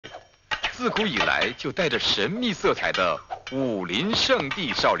自古以来就带着神秘色彩的武林圣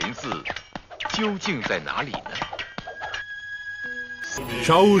地少林寺，究竟在哪里呢？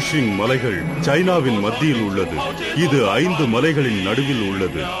 ஷாவுஷிங் மலைகள் சைனாவின் மத்தியில் உள்ளது. இது 5 மலைகளின் நடுவில்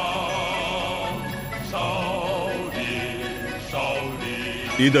உள்ளது.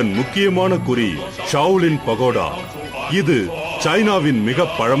 இதன் முக்கியமான குறி ஷாவுலின் பகோடா. இது சைனாவின் மிக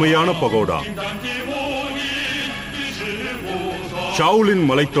பழமையான பகோடா. ஷாவுலின்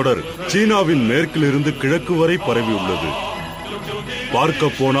மலைத்தொடர் சீனாவின் மேற்கிலிருந்து கிழக்கு வரை பரவியுள்ளது. பார்க்க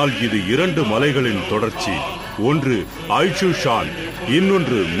போனால் இது 2 மலைகளின் தொடர்ச்சி. ஒன்று ஐஷுஷான்,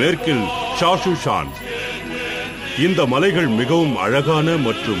 இன்னொன்று மேற்கில் ஷாஷுஷான். இந்த மலைகள் மிகவும் அழகான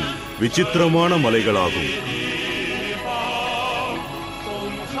மற்றும் விசித்திரமான மலைகளாகும்.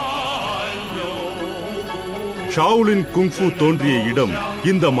 ஷாவுலின் குங்ஃபு தோன்றிய இடம்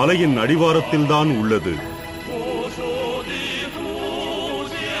இந்த மலையின் அடிவாரத்தில்தான் உள்ளது.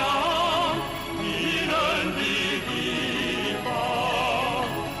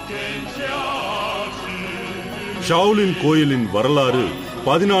 ஷாவுலின் கோயிலின் வரலாறு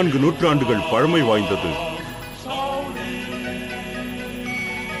 14 நூற்றாண்டுகள் பழமை வாய்ந்தது.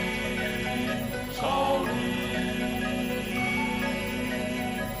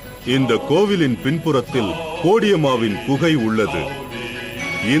 இந்த கோவிலின் பின்புறத்தில் கோடியம்மாவின் குகை உள்ளது.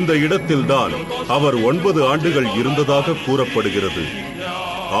 இந்த இடத்தில்தான் அவர் 9 ஆண்டுகள் இருந்ததாக கூறப்படுகிறது.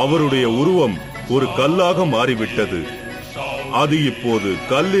 அவருடைய உருவம் ஒரு கல்லாக மாறிவிட்டது. அது இப்போது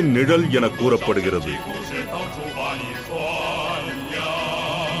கல்லின் நிழல் என கூறப்படுகிறது.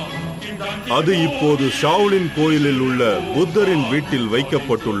 அது இப்போது ஷாவுலின் கோயிலில் உள்ள புத்தரின் வீட்டில்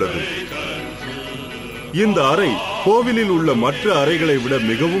வைக்கப்பட்டுள்ளது. இந்த அறை கோவிலில் உள்ள மற்ற அறைகளை விட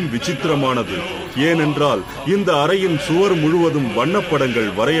மிகவும் விசித்திரமானது. ஏனென்றால் இந்த அறையின் சுவர் முழுவதும் வண்ணப்படங்கள்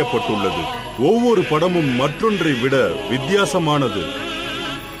வரையப்பட்டுள்ளது. ஒவ்வொரு படமும் மற்றொன்றை விட வித்தியாசமானது.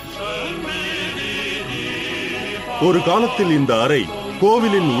 ஒரு காலத்தில் இந்த அறை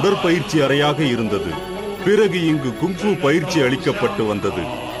கோவிலின் உடற்பயிற்சி அறையாக இருந்தது. பிறகு இங்கு குங்ஃபு பயிற்சி அளிக்கப்பட்டு வந்தது.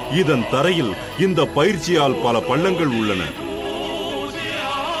 இதன் தரையில் இந்த பயிற்சியால் பல பள்ளங்கள் உள்ளன.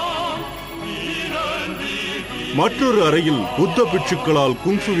 மற்றொரு அறையில் புத்த பிட்சுக்களால்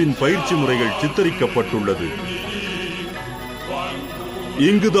குங்ஃபுவின் பயிற்சி முறைகள் சித்தரிக்கப்பட்டுள்ளது.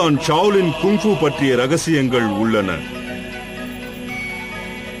 இங்குதான் ஷாவுலின் குங்ஃபு பற்றிய ரகசியங்கள் உள்ளன.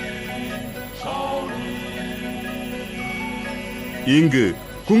 இங்கு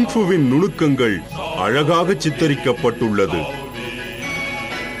குங்ஃபுவின் நுணுக்கங்கள் அழகாக சித்தரிக்கப்பட்டுள்ளது.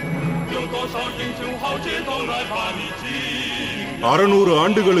 600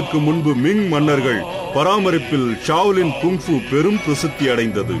 ஆண்டுகளுக்கு முன்பு மிங் மன்னர்கள் பராமரிப்பில் ஷாவுலின் குங்ஃபு பெரும் பிரசித்தி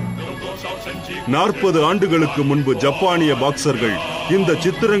அடைந்தது. 40 ஆண்டுகளுக்கு முன்பு ஜப்பானிய பாக்சர்கள் இந்த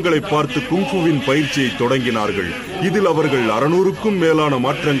சித்திரங்களை பார்த்து குங்ஃபுவின் பயிற்சியை தொடங்கினார்கள். இதில் அவர்கள் 600க்கும் மேலான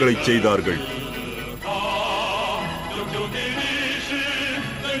மாற்றங்களை செய்தார்கள்.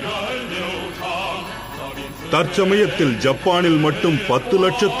 தற்சமயத்தில் ஜப்பானில் மட்டும் 10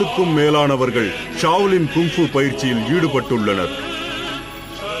 லட்சத்துக்கும் மேலானவர்கள் ஷாவுலின் குங்ஃபு பயிற்சியில் ஈடுபட்டுள்ளனர்.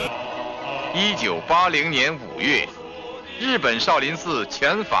 1980年5月，日本少林寺拳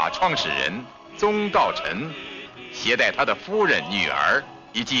法创始人宗道臣携带他的夫人、女儿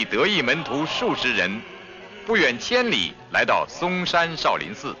以及得意门徒数十人，不远千里来到嵩山少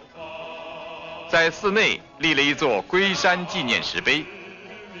林寺，在寺内立了一座龟山纪念石碑。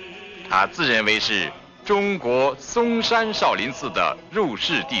他自认为是 中国嵩山少林寺的入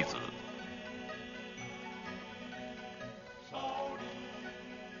室弟子。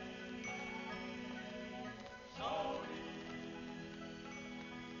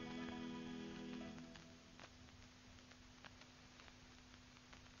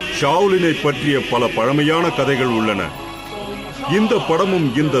ஷாவுலினை பற்றிய பல பழமையான கதைகள் உள்ளன. இந்த படமும்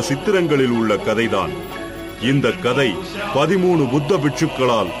இந்த சித்திரங்களில் உள்ள கதைதான். இந்த கதை 13 புத்த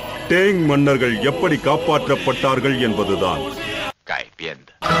பிட்சுக்களால் டேங் மன்னர்கள் எப்படி காப்பாற்றப்பட்டார்கள் என்பதுதான்.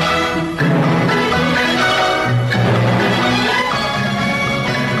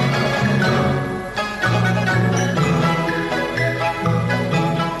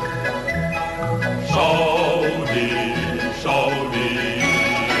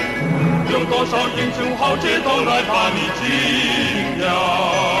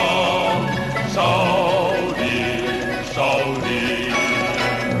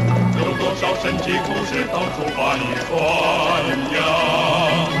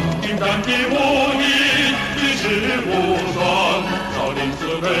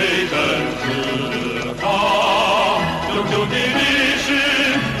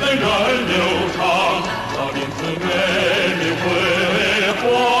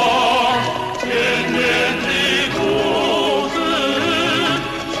千年的故事，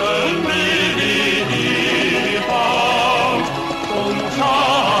生命。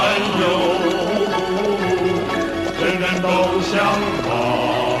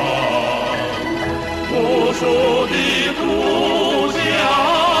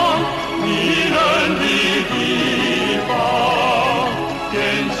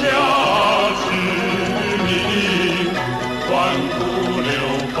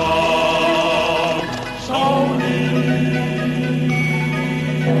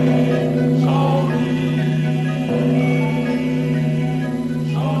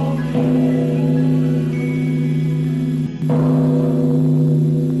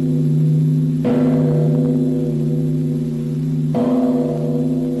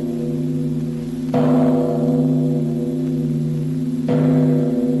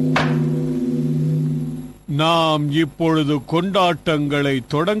நாம் இப்பொழுது கொண்டாட்டங்களை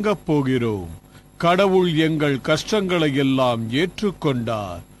தொடங்கப் போகிறோம். கடவுள் எங்கள் கஷ்டங்களை எல்லாம்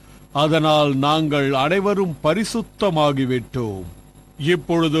ஏற்றுக்கொண்டார். அதனால் நாங்கள் அனைவரும் பரிசுத்தமாகிவிட்டோம்.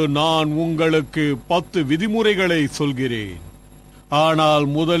 இப்பொழுது நான் உங்களுக்கு 10 விதிமுறைகளை சொல்கிறேன். ஆனால்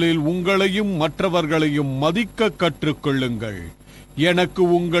முதலில் உங்களையும் மற்றவர்களையும் மதிக்க கற்றுக்கொள்ளுங்கள். எனக்கு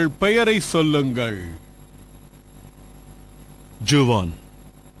உங்கள் பெயரை சொல்லுங்கள். ஜுவான்.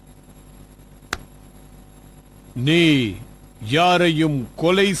 நீ யாரையும்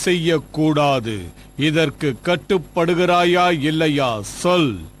கொலை செய்யக்கூடாது. இதற்கு கட்டுப்படுகிறாயா இல்லையா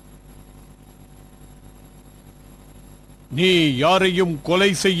சொல். நீ யாரையும் கொலை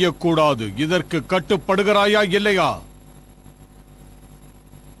செய்யக்கூடாது. இதற்கு கட்டுப்படுகிறாயா இல்லையா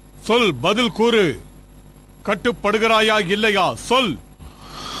சொல். பதில் கூறு. கட்டுப்படுகிறாயா இல்லையா சொல்.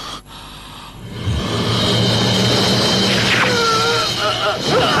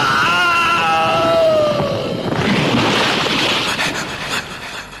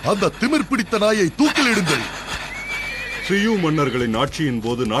 அந்த திமிர் பிடித்த நாயை தூக்கிலிடுங்கள். சியூ மன்னர்களின் ஆட்சியின்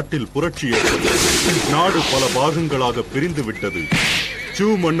போது நாட்டில் புரட்சி ஏற்பட்டது. நாடு பல பாகங்களாக பிரிந்து விட்டது. சூ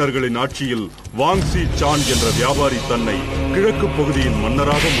மன்னர்களின் ஆட்சியில் வாங்சி சான் என்ற வியாபாரி தன்னை கிழக்கு பகுதியின்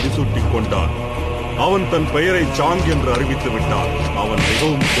மன்னராக முடிசூட்டிக் கொண்டான். அவன் தன் பெயரை சாங் என்று அறிவித்து விட்டான். அவன்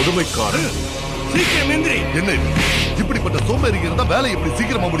மிகவும் கொடுமைக்காரன். என்ன இப்படிப்பட்ட சோம்பேறிகள் இருந்தா வேலை எப்படி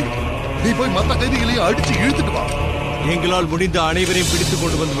சீக்கிரமா முடியும்? நீ போய் மற்ற கைதிகளையும் அடிச்சு இழுத்துட்டு வா. எங்களால் முடிந்த அனைவரையும் பிடித்துக்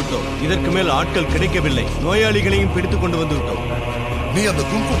கொண்டு வந்து விட்டோம். இதற்கு மேல் ஆட்கள் கிடைக்கவில்லை. நோயாளிகளையும் பிடித்துக் கொண்டு வந்து விட்டோம். நீ அந்த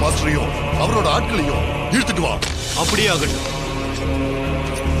குங்கு மாஸ்டரையும் அவரோட ஆட்களையும் இழுத்துட்டு வா. அப்படியே ஆகட்டும்.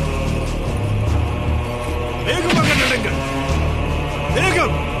 வேகமாக நடங்கள்.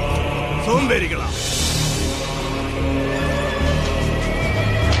 வேகம். சோம்பேறிகளா?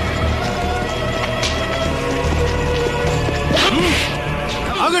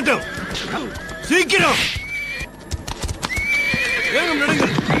 ஆகட்டும். சீக்கிரம் வேகம்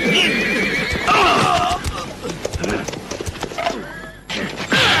நடங்கள்.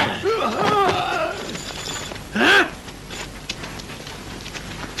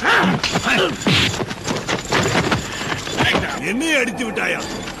 என்னையே அடித்து விட்டாயா?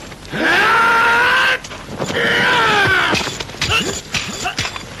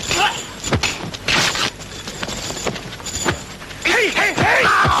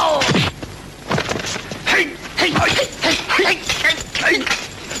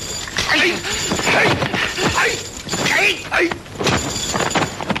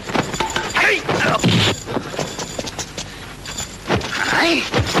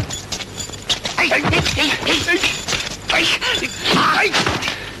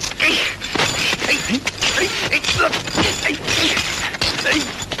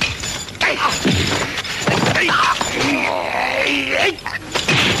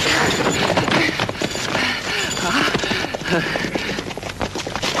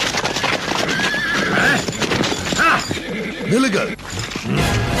 நிலுங்கள்.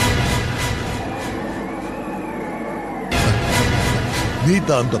 நீ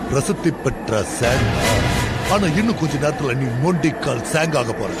தான் அந்த பிரசித்தி பெற்ற சாங்கா. ஆனா இன்னும் கொஞ்ச நேரத்துல நீ மொண்டிக்கால்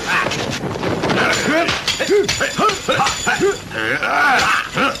சாங்காக போற.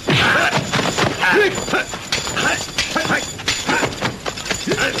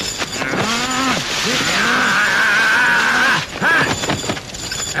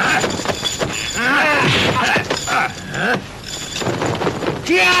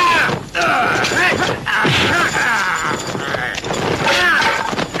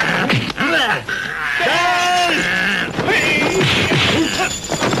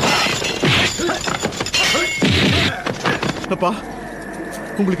 அப்பா,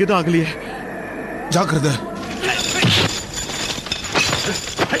 உங்களுக்கு எதுவும் ஆகலையே? ஜாக்கிரதை.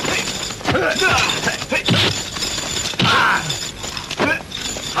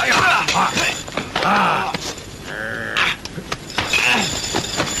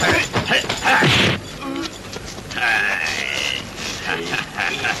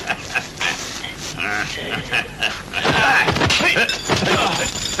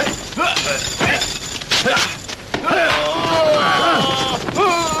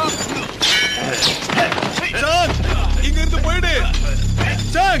 இங்கிருந்து போயிடு.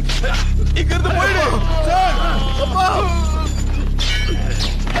 இங்கிருந்து போயிடு. அப்பா,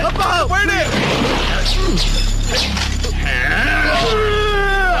 அப்பா போயிடு.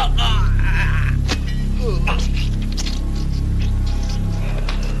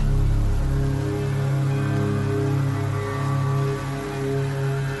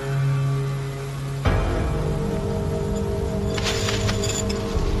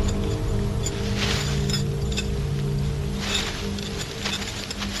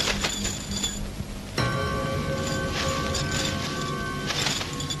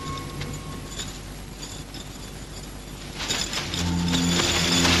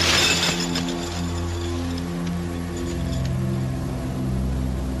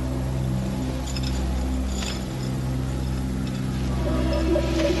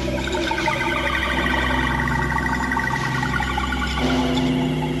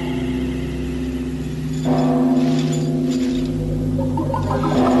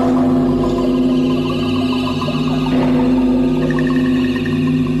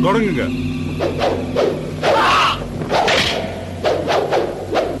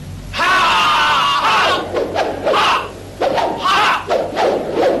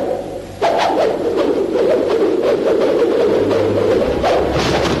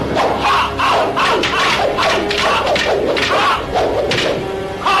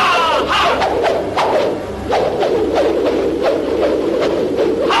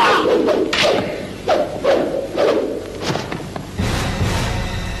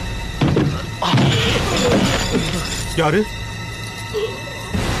 யாரு?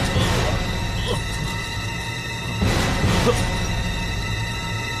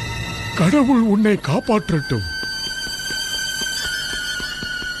 கடவுள் உன்னை காப்பாற்றட்டும்.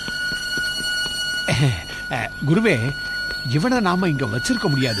 குருவே, இவனை நாம இங்க வச்சிருக்க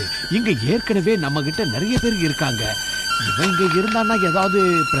முடியாது. இங்க ஏற்கனவே நம்ம கிட்ட நிறைய பேர் இருக்காங்க. இவன் இங்க இருந்தான்னா ஏதாவது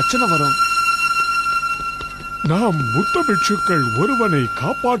பிரச்சனை வரும். நாம் புத்த பிட்சுக்கள் ஒருவனை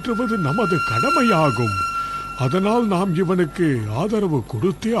காப்பாற்றுவது நமது கடமையாகும். அதனால் நாம் இவனுக்கு ஆதரவு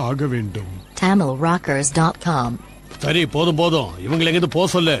கொடுத்தே ஆக வேண்டும். TamilRockers.com. சரி, போதும் போதும். இவங்களை எங்கிருந்து போக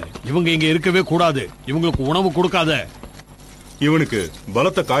சொல்லு. இவங்க இங்க இருக்கவே கூடாது. இவங்களுக்கு உணவு கொடுக்காத. இவனுக்கு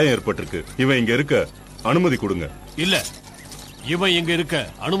பலத்த காயம் ஏற்பட்டிருக்கு. இவன் இங்க இருக்க அனுமதி கொடுங்க. இல்ல, இவன் இங்க இருக்க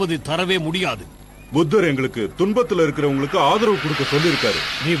அனுமதி தரவே முடியாது. புத்தர் எங்களுக்கு துன்பத்துல இருக்கிறவங்களுக்கு ஆதரவு கொடுக்க சொல்லியிருக்காரு.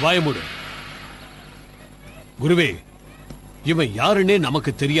 நீ வாயமுடு. குருவே, இவன் யாருன்னே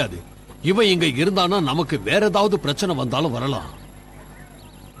நமக்கு தெரியாது. இவன் இங்க இருந்தானா நமக்கு வேற ஏதாவது பிரச்சனை வந்தாலும் வரலாம்.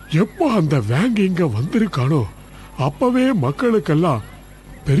 எப்போ அந்த வேங் இங்க வந்திருக்கானோ அப்பவே மக்களுக்கெல்லாம்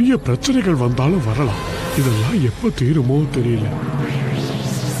பெரிய பிரச்சனைகள் வந்தாலும் வரலாம். இதெல்லாம் எப்ப தீருமோ தெரியல.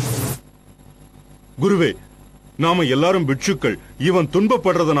 குருவே, நாம எல்லாரும் பிட்சுக்கள். இவன்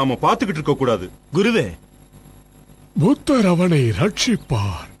துன்பப்படுறத நாம பாத்துக்கிட்டு இருக்க கூடாது. குருவே, புத்தர் அவனை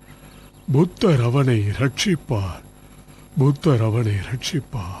ரட்சிப்பார். புத்தர் அவனை ரட்சிப்பார். புத்தர் அவனை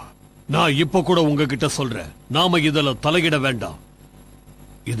ரட்சிப்பார். நான் இப்ப கூட உங்ககிட்ட சொல்றேன், நாம இதுல தலையிட வேண்டாம்.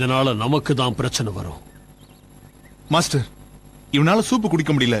 இதனால நமக்கு தான் பிரச்சனை வரும். மாஸ்டர், இவனால சூப்பு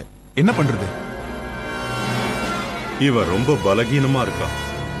குடிக்க முடியல. என்ன பண்றது? இவன் ரொம்ப பலகீனமா இருக்கான்.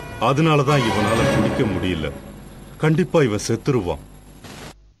 அதனாலதான் இவனால குடிக்க முடியல. கண்டிப்பா இவன் செத்துருவான்.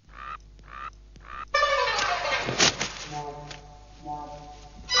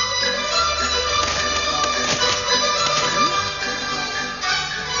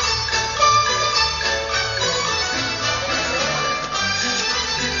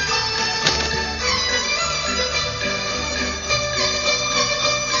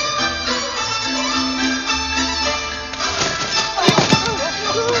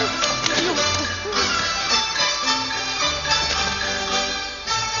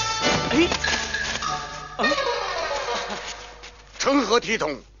成何体统？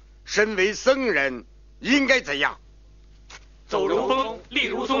身为僧人，应该怎样？走如风，立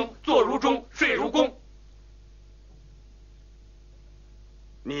如松，坐如钟，睡如弓。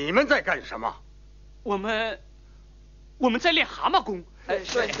你们在干什么？我们在练蛤蟆功。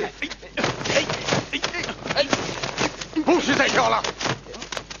不许再跳了！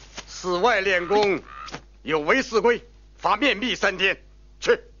寺外练功有违寺规，罚面壁3天。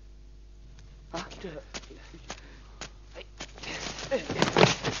去。啊，这。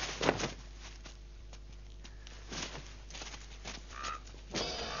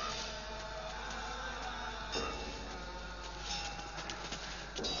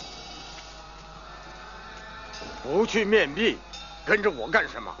不去面壁，跟着我干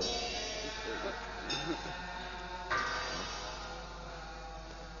什么？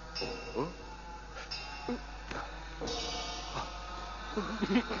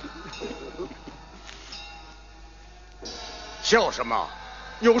笑什么？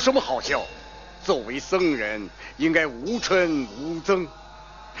有什么好笑？作为僧人，应该无嗔无憎。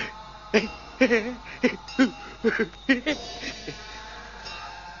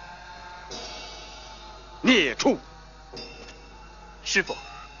孽畜！师傅，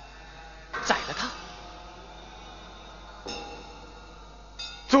宰了他！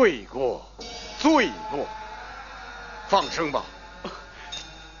罪过，罪过！放生吧。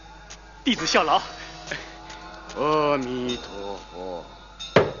弟子效劳。阿弥陀佛。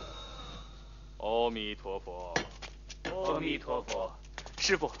阿弥陀佛。阿弥陀佛。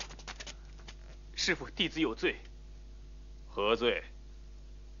师傅，弟子有罪。何罪？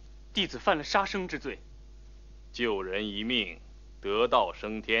弟子犯了杀生之罪。救人一命，得道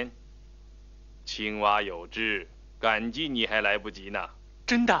升天。青蛙有知，感激你还来不及呢。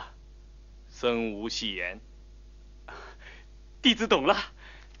真的？僧无戏言。弟子懂了。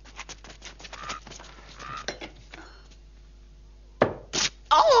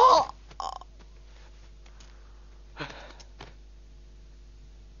哦！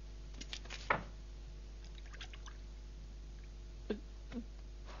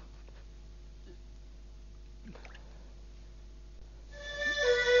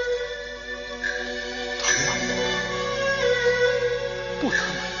不疼。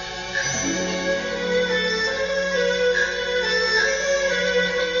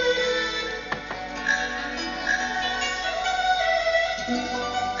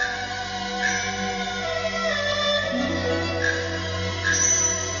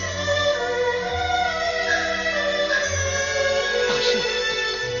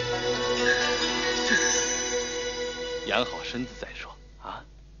养好身子再说啊。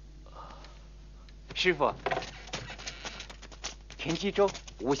师傅，田鸡粥，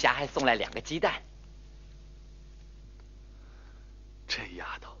吴霞还送来2个鸡蛋。这丫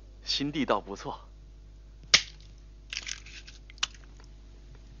头心地倒不错。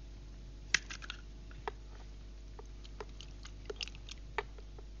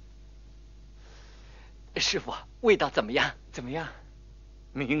师傅，味道怎么样？怎么样？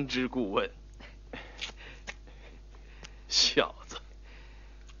明知故问，小子。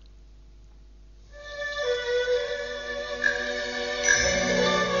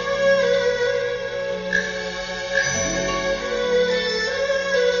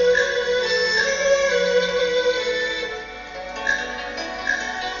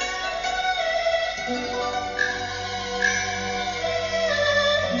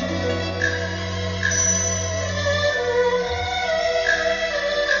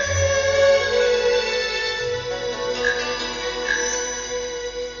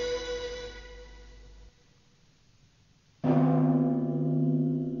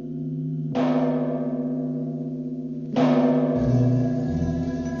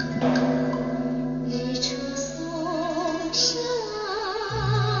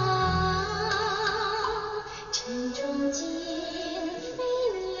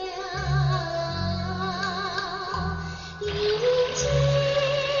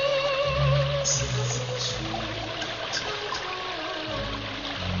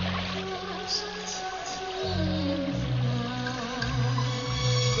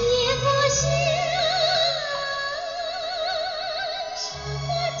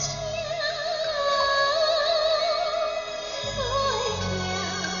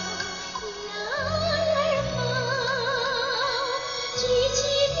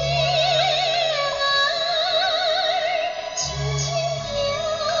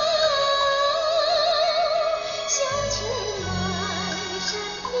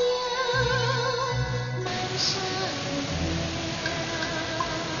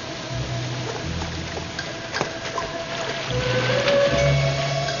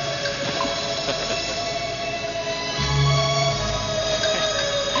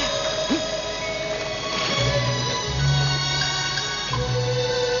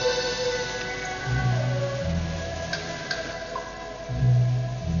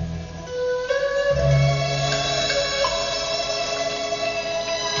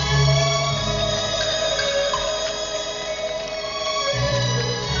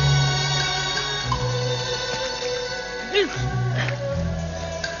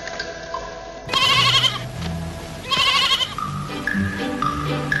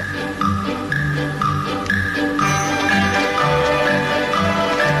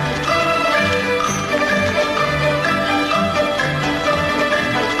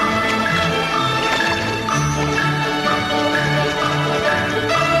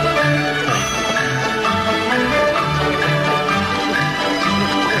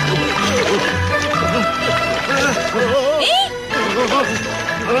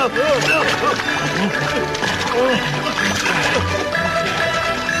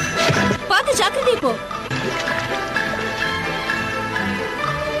பார்த்து ஜாக்கிரதை போ.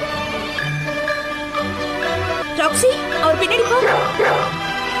 ராக்ஸி, அவர் பின்னாடி போ.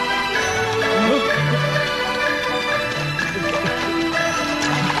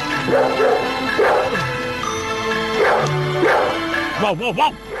 வா வா வா,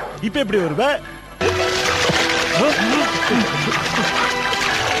 இப்ப எப்படி வருவ?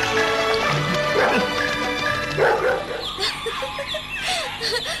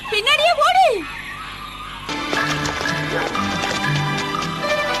 பின்னாடியே ஓடு.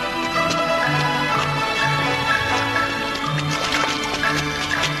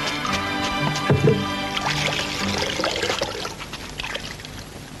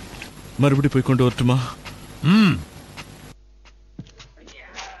 மறுபடி போய் கொண்டு வரட்டுமா?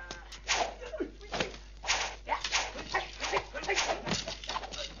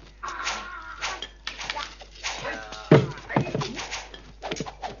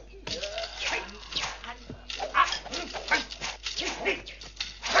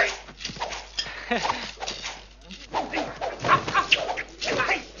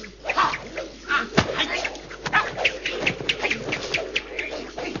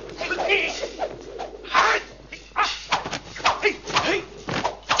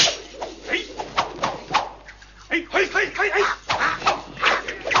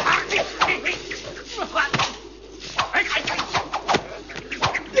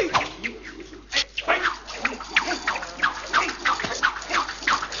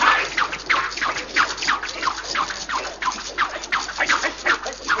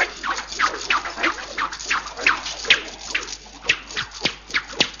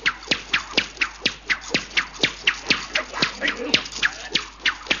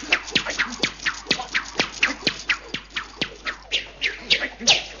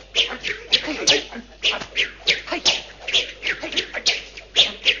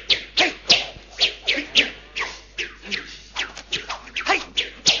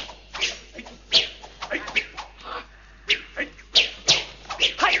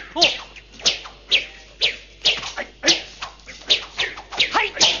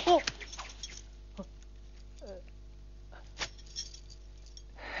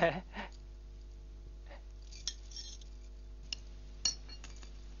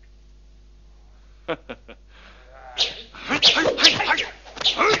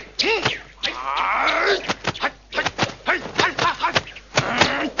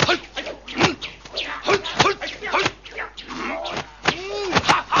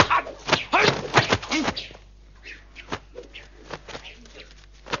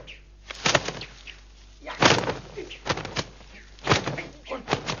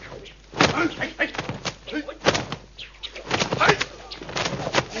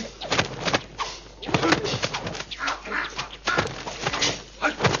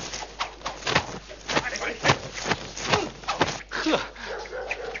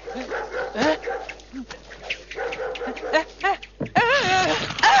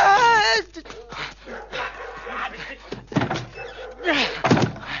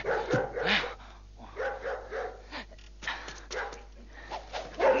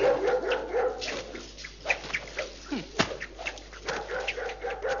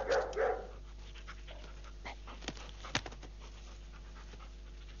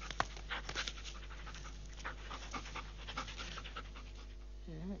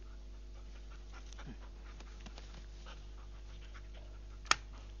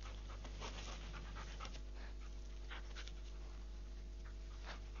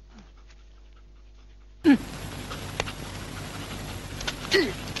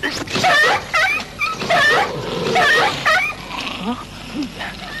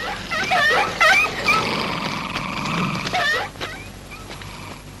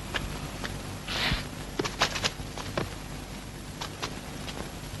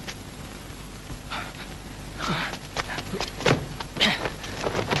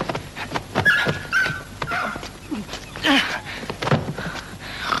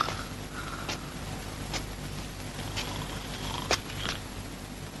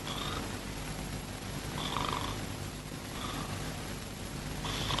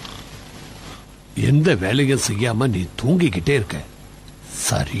 எந்த வேலையும் செய்யாம நீ தூங்கிக்கிட்டே இருக்க.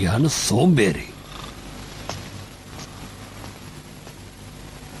 சரியான சோம்பேறி.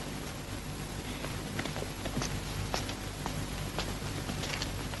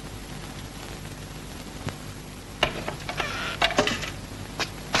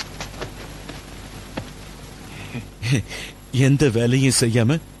 எந்த வேலையும்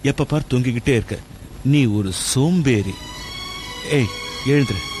செய்யாம எப்ப பார் தூங்கிக்கிட்டே இருக்க. நீ ஒரு சோம்பேறி. ஏய்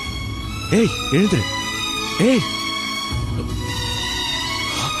எழுந்துரு. ஏய் எழுந்துரு. ஏய்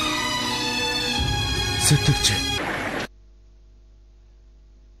செத்துடுச்சு.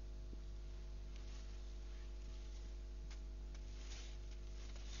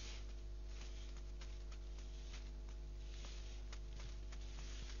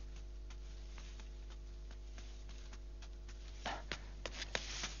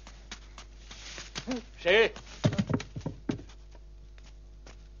谁？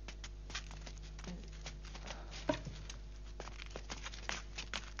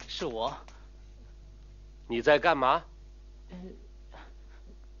是我。你在干嘛？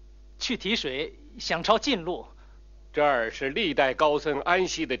去提水，想抄近路。这儿是历代高僧安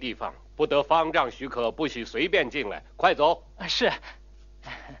息的地方，不得方丈许可，不许随便进来。快走！是。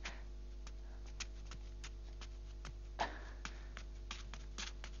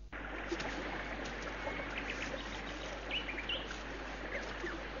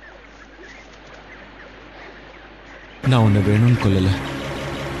நான் உன்னை வேணும்னு கொல்லல.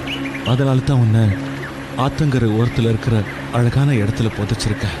 அதனால தான் உன்னை ஆத்தங்கரை ஓரத்தில் இருக்கிற அழகான இடத்துல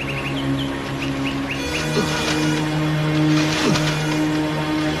புதைச்சிருக்க.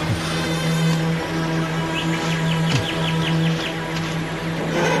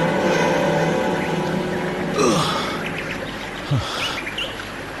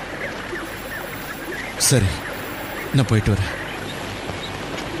 சரி, நான் போயிட்டு வரேன்.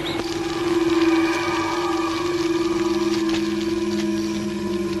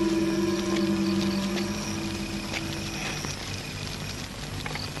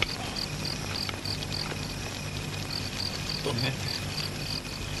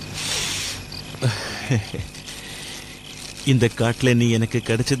 இந்த காட்டுல நீ எனக்கு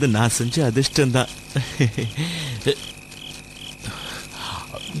கிடைச்சது நான் செஞ்ச அதிர்ஷ்டம்தான்.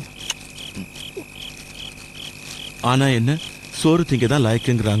 ஆனா என்ன சோறு திங்க தான்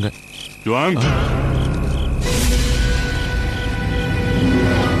லாய்க்குங்கிறாங்க.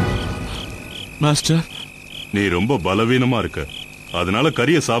 மாஸ்டர், நீ ரொம்ப பலவீனமா இருக்க, அதனால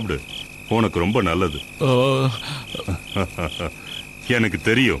கறியை சாப்பிடு, உனக்கு ரொம்ப நல்லது. எனக்கு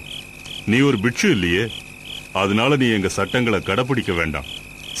தெரியும் நீ ஒரு பிட்சு இல்லையே, அதனால நீ எங்க சட்டங்களை கடைபிடிக்க வேண்டாம்.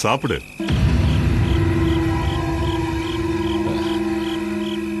 சாப்பிடு.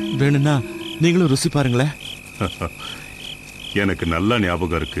 வேணும்னா நீங்களும் ருசி பாருங்களேன். எனக்கு நல்ல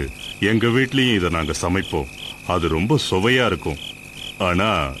ஞாபகம் இருக்கு. எங்க வீட்லயும் இதை நாங்க சமைப்போம். அது ரொம்ப சுவையா இருக்கும். ஆனா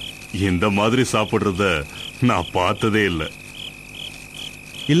இந்த மாதிரி சாப்பிடுறத நான் பார்த்ததே இல்லை.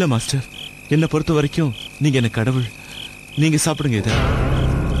 இல்ல மாஸ்டர், என்னை பொறுத்த வரைக்கும் நீங்க என்ன கடவுள். நீங்க சாப்பிடுங்க. இத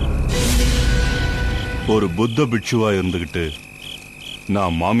ஒரு புத்த பிட்சுவா இருந்துகிட்டு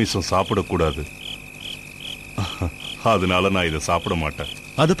நான் மாமிசம் சாப்பிடக்கூடாது. அதனால நான் இதை சாப்பிட மாட்டேன்.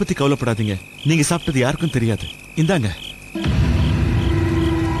 அதை பத்தி கவலைப்படாதீங்க. நீங்க சாப்பிட்டது யாருக்கும் தெரியாது. இந்தாங்க.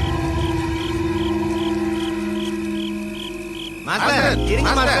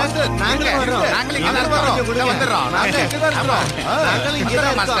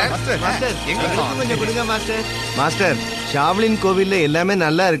 மாஸ்டர், ஷாவ்லின் கோவில்ல எல்லாமே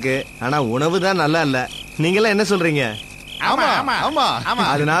நல்லா இருக்கு. ஆனா உணவு தான் நல்லா இல்ல. நீங்களா என்ன சொல்றீங்க?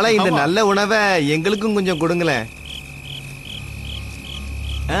 அதனால இந்த நல்ல உணவை எங்களுக்கும் கொஞ்சம் கொடுங்களேன்.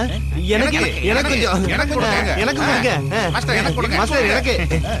 எனக்கு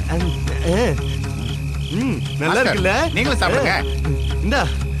நல்லா இருக்குல்ல? நீங்களும் சாப்பிடுங்க. இந்தா.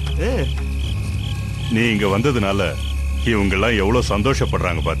 நீ இங்க வந்ததுனால இவங்க எல்லாம் எவ்வளவு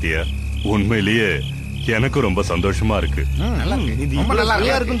சந்தோஷப்படுறாங்க பாத்தியா? உண்மையிலேயே எனக்கு ரொம்ப சந்தோஷமா இருக்கு.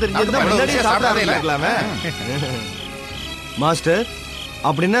 மாஸ்டர்,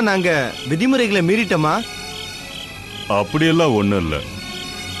 அப்படின்னா நாங்க விதிமுறைகளை மீறிட்டோமா? அப்படியெல்லாம் ஒண்ணும் இல்ல.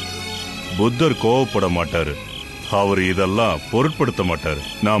 புத்தர் கோவப்பட மாட்டாரு. அவர் இதெல்லாம் பொருட்படுத்த மாட்டாரு.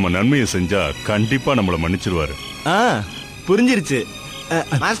 நாம நன்மையை செஞ்சா கண்டிப்பா நம்மள மன்னிச்சிருவாரு. புரிஞ்சிருச்சு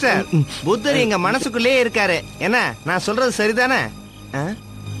மாஸ்டர். புத்தர் எங்க மனசுக்குள்ளே இருக்காரு. என்ன நான் சொல்றது சரிதானே?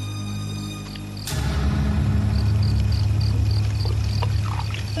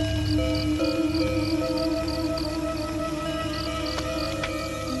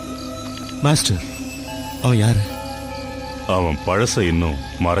 மாஸ்டர், அவன் யாரு? அவன் பழச இன்னும்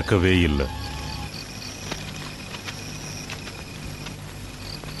மறக்கவே இல்லை.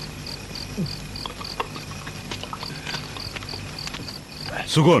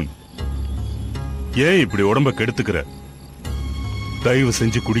 சுகோன், ஏன் இப்படி உடம்ப கெடுத்துக்கிற? தயவு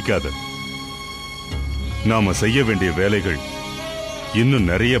செஞ்சு குடிக்காத. நாம செய்ய வேண்டிய வேலைகள் இன்னும்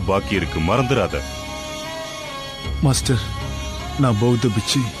நிறைய பாக்கி இருக்கு, மறந்துடாத. மாஸ்டர், நான் பௌத்த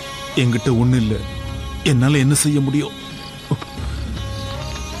பிச்சு. என்கிட்ட ஒண்ணு இல்ல. என்னால என்ன செய்ய முடியும்?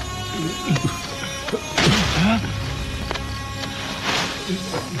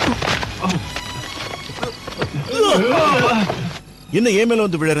 என்ன ஏன் மேல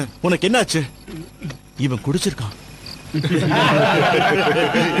வந்து விழற? உனக்கு என்னாச்சு? இவன் குடிச்சிருக்கான்.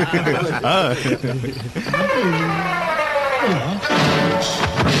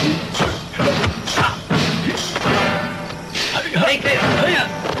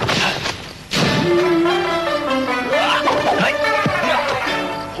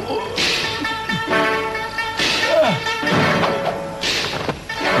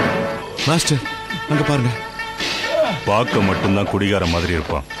 மாஸ்டர், அங்க பாருங்க. பார்க்க மட்டும்தான் குடிகார மாதிரி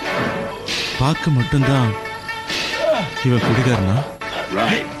இருப்பான். பார்க்க மட்டும்தான் இவன் குடிகாரனா?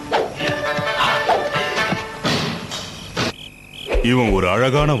 இவன் ஒரு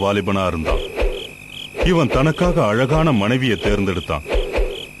அழகான வாலிபனா இருந்தான். இவன் தனக்காக அழகான மனைவியை தேர்ந்தெடுத்தான்.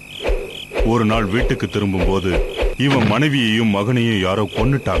 ஒரு நாள் வீட்டுக்கு திரும்பும் போது இவன் மனைவியையும் மகனையும் யாரோ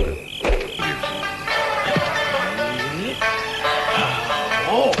கொன்னுட்டாங்க.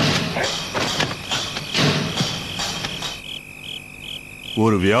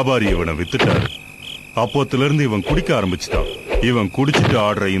 ஒரு வியாபாரி இவனை வித்துட்டாரு. அப்போத்திலிருந்து இவன் குடிக்க ஆரம்பிச்சுட்டான். இவன் குடிச்சிட்டு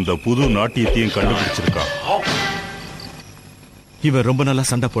ஆடுற இந்த புது நாட்டியத்தையும் கண்டுபிடிச்சிருக்கான். இவன் ரொம்ப நல்லா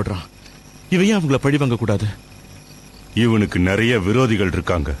சண்டை போடுறான். இவன் ஏன் அவங்கள பழி வாங்க கூடாது? இவனுக்கு நிறைய விரோதிகள்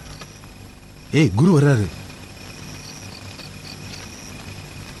இருக்காங்க. ஏய், குரு வர்றாரு.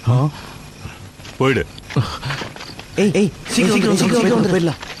 போயிடு. சீக்கிரம்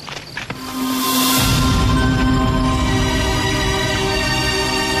போயிடலாம்.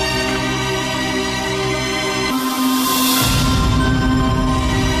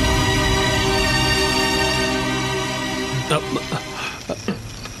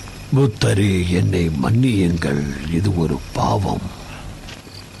 புத்தரே, என்னை மன்னியுங்கள். இது ஒரு பாவம்.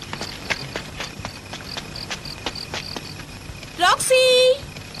 Roxy,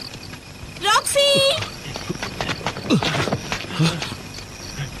 Roxy.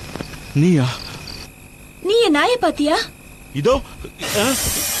 நீயா? நீ என் நாயை பாத்தியா? இதோ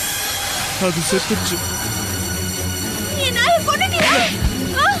அது செத்துச்சு. நீ என் நாயை கொன்னுட்டியா?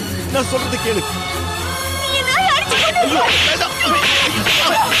 நான் சொல்றது கேளு. நீ என் நாயை அடிச்சு கொன்னுட்டியா?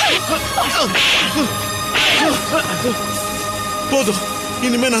 போதும்,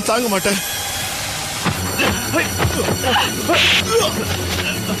 இனிமே நான் தாங்க மாட்டேன்.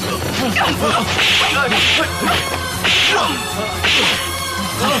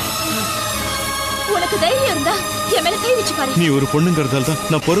 உனக்கு தைரியம் இருந்தா என் மேல கை வச்சு பாரு. நீ ஒரு பொண்ணுங்கிறதால தான்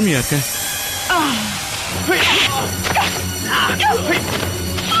நான் பொறுமையா இருக்கேன்.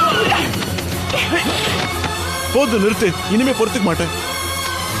 போது நிறுத்து, இனிமே பொறுத்துக்க மாட்டேன்.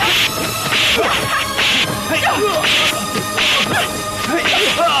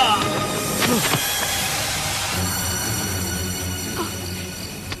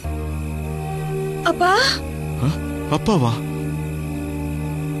 அப்பா. அப்பாவா?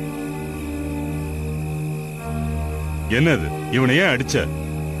 என்னது? இவனை ஏன் அடிச்ச?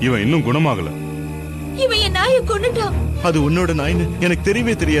 இவன் இன்னும் குணமாகல. இவன் என் நாயை கொன்னுட்டான். அது உன்னோட நாய்னு எனக்கு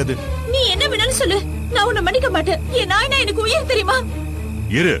தெரியவே தெரியாது. நீ என்ன வேணாலும் சொல்லு, நான் உன்னை மன்னிக்க மாட்டேன். என் நாய்னா எனக்கு உயிர் தெரியுமா?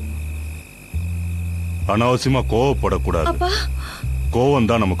 இரு, அனாவசியமா கோவப்படக்கூடாது. அப்பா, கோவம்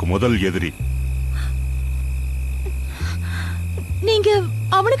தான் நமக்கு முதல் எதிரி. நீங்க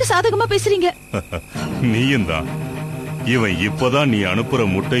அவனுக்கு சாதகமா பேசுறீங்க. நீயும் தான். இவன் இப்பதான் நீ அனுப்புற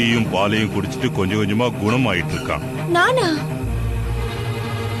முட்டையையும் பாலையும் குடிச்சிட்டு கொஞ்சம் கொஞ்சமா குணமாயிட்டு இருக்கான். நானா?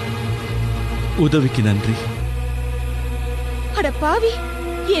 உதவிக்கு நன்றி. அட பாவி,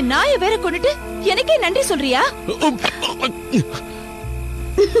 என் நாயை வேற கொண்டுட்டு எனக்கே நன்றி சொல்றியா?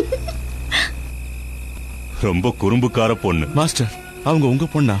 ரொம்ப குறும்புக்கார பொண்ணு. மாஸ்டர், அவங்க உங்க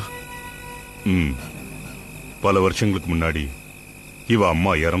பொண்ணா? பல வருஷங்களுக்கு முன்னாடி இவ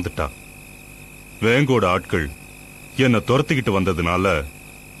அம்மா இறந்துட்டா. வேங்கோட ஆட்கள் என்ன துரத்திக்கிட்டு வந்ததுனால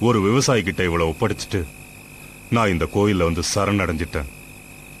ஒரு விவசாயி கிட்ட இவளை ஒப்படைச்சிட்டு நான் இந்த கோயில்ல வந்து சரணடைஞ்சிட்டேன்.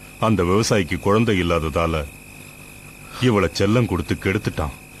 அந்த விவசாயிக்கு குழந்தை இல்லாததால இவளை செல்லம் கொடுத்து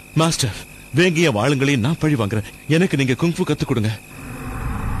கெடுத்துட்டான். மாஸ்டர், வேங்கிய வாளுங்களையும் நான் பழி வாங்குறேன். எனக்கு நீங்க குங்ஃபு கத்து கொடுங்க.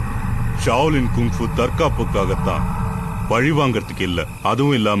 ஷாவுலின் குங்ஃபு தற்காப்புக்காகத்தான், பழி வாங்கறதுக்கு இல்ல.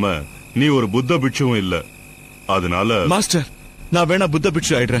 அதுவும் இல்லாம நீ ஒரு புத்த பிட்சுவும் இல்ல. அதனால மாஸ்டர், நான் வேணா புத்த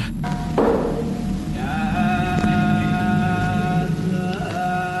பிட்சு ஆயிடுறேன்.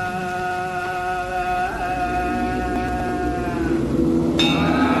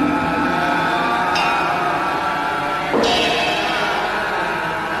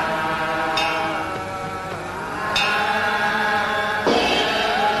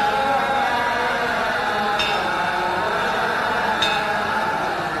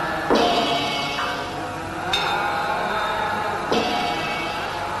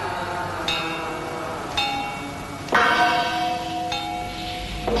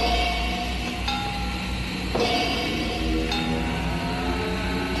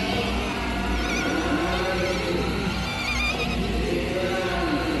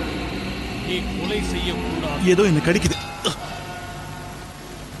 ஏதோ என்ன கடிக்குது.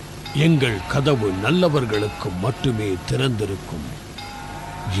 எங்கள் கதவு நல்லவர்களுக்கு மட்டுமே திறந்திருக்கும்.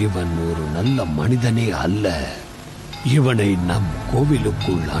 இவன் ஒரு நல்ல மனிதனே அல்ல. இவனை நம்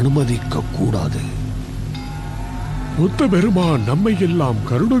கோவிலுக்குள் அனுமதிக்க கூடாது. புத்த பெருமான் நம்மை எல்லாம்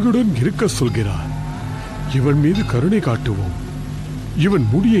கருணையுடன் இருக்க சொல்கிறார். இவன் மீது கருணை காட்டுவோம். இவன்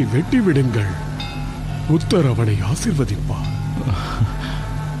முடியை வெட்டி விடுங்கள். புத்தர் அவனை ஆசீர்வதிப்பார்.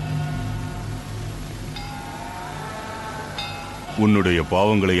 உன்னுடைய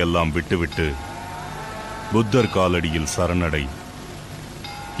பாவங்களை எல்லாம் விட்டுவிட்டு புத்தர் காலடியில் சரணடை.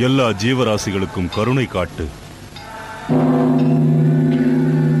 எல்லா ஜீவராசிகளுக்கும் கருணை காட்டு.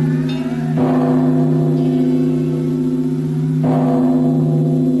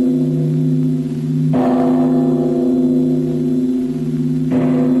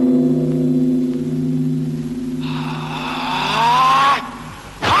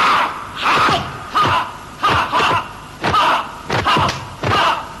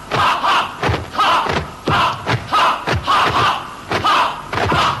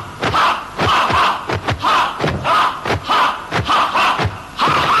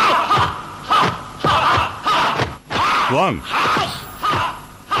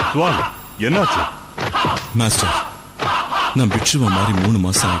 என்னாச்சு மாஸ்டர்? நான் பிட்சுவ மாதிரி 3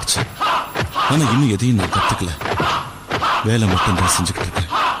 மாசம் ஆயிடுச்சு. ஆனா இன்னும் எதையும் நான் கத்துக்கல. வேலை மட்டும் தான் செஞ்சுக்கிட்டு இருக்கேன்.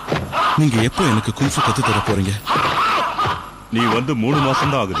 நீங்க எப்போ எனக்கு குங்ஃபு கத்து தர போறீங்க? நீ வந்து 3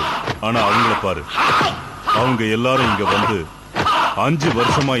 மாசம் தான் ஆகுது. ஆனா அவங்கள பாரு, அவங்க எல்லாரும் இங்க வந்து 5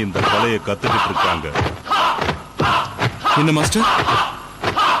 வருஷமா இந்த கலையை கத்துக்கிட்டு இருக்காங்க. என்ன மாஸ்டர்,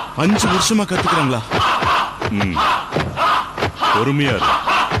 5 வருஷமா கத்துக்கிறாங்களா? பொறுமையா இரு.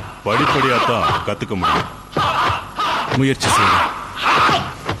 படிப்படியா தான் கத்துக்க முடியும். முயற்சி செய்யணும்.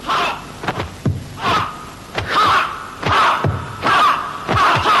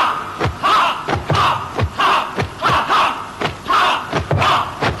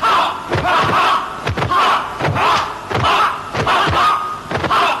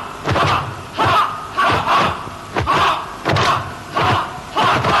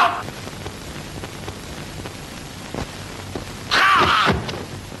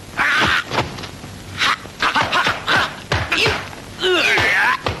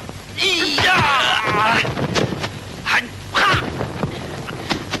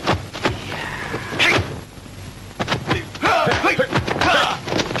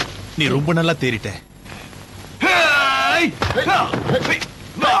 நீ ரொம்ப நல்லா தேறிட்ட.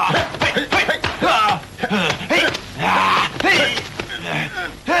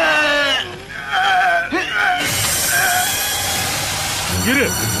 இரு,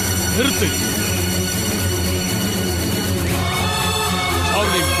 நிறுத்து.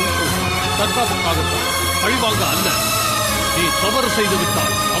 ஷாவ்லின் குங்ஃபு தற்காப்புக்காகத்தான், பழிவாங்க அல்ல. நீ தவறு செய்து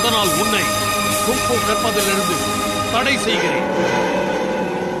விட்டால் அதனால் உன்னை குங்ஃபு கற்பதிலிருந்து தடை செய்கிறேன்.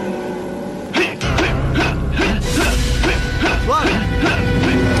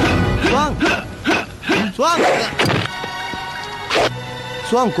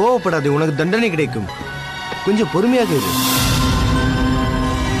 சுவாங், கோவப்படாதே, உனக்கு தண்டனை கிடைக்கும். கொஞ்சம் பொறுமையாக இரு.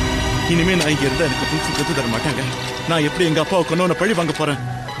 இனிமே நான் இங்க இருந்தா எனக்கு குங்ஃபு கத்து தர மாட்டாங்க. நான் எப்படி எங்க அப்பாவை கொன்னவன பழி வாங்க போறேன்?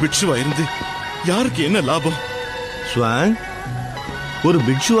 பிட்சுவா இருந்து யாருக்கு என்ன லாபம்? சுவாங், ஒரு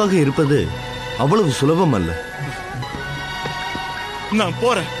பிட்சுவாக இருப்பது அவ்வளவு சுலபம் அல்ல. நான்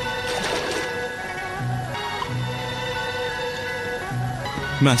போறேன்.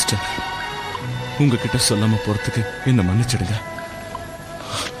 மாஸ்டர், உங்ககிட்ட சொல்லாம போறதுக்கு என்ன மன்னிச்சிடுங்க.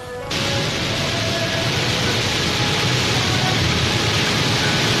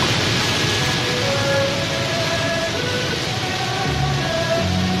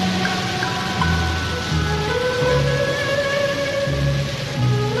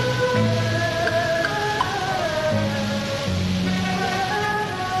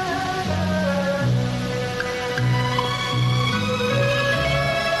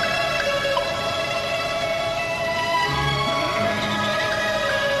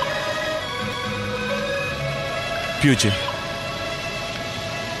 பியூஜே,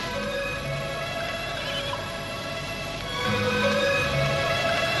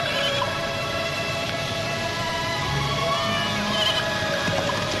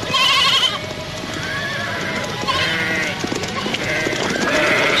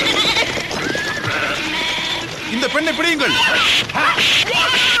 இந்த பெண்ணை பிடியுங்கள்.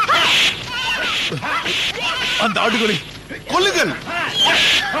 அந்த ஆடுகளை கொல்லுங்கள்.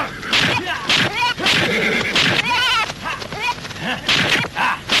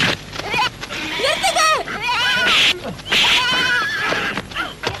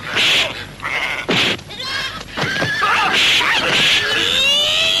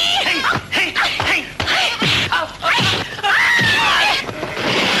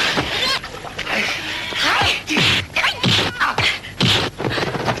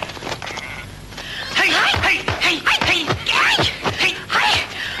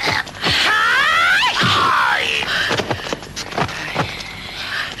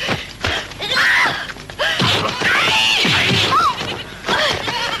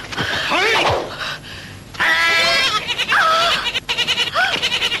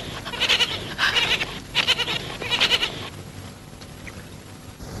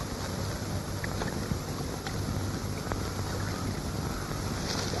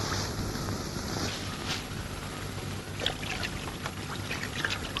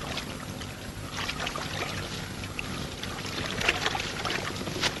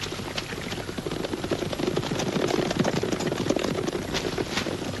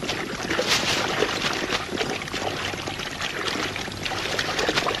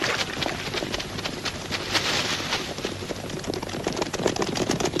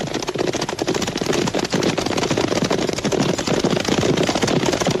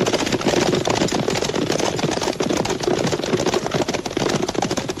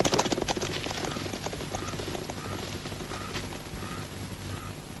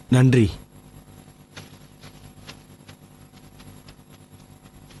 நன்றி.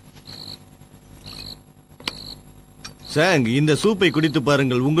 சாங், இந்த சூப்பை குடித்து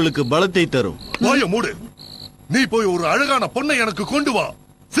பாருங்கள், உங்களுக்கு பலத்தை தரும். வாய மூடு. நீ போய் ஒரு அழகான பொண்ணை எனக்கு கொண்டு வா.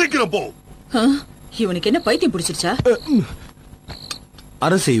 சீக்கிரம் போ. இவனுக்கு என்ன பைத்தியம் பிடிச்சிருச்சா?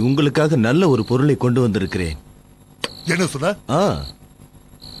 அரசே, உங்களுக்காக நல்ல ஒரு பொருளை கொண்டு வந்திருக்கிறேன். என்ன சொன்ன?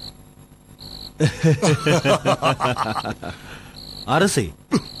 அரசே,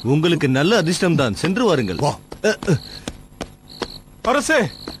 உங்களுக்கு நல்ல அதிர்ஷ்டம் தான். சென்று வாருங்கள். அரசே,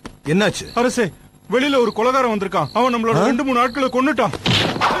 என்னாச்சு? அரசே, வெளியில ஒரு கொலைகாரன் வந்திருக்கான். அவன் நம்மளோட 2-3 ஆட்களை கொன்னுட்டான்.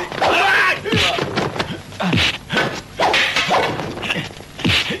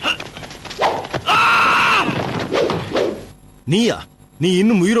 நீயா? நீ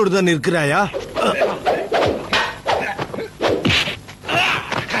இன்னும் உயிரோடு தான் இருக்கிறாயா?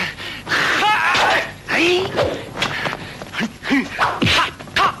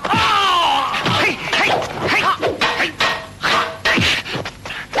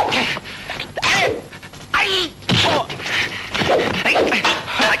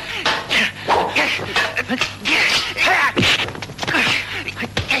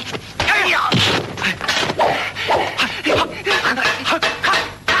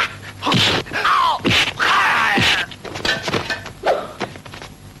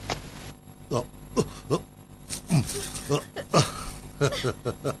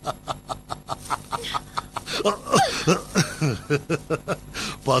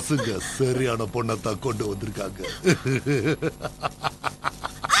 பசங்க சரியான பொண்ணத்தான் கொண்டு வந்திருக்காங்க.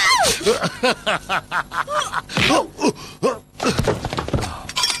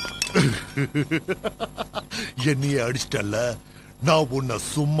 என்னையே அடிச்சிட்டல்ல, நான் உன்னை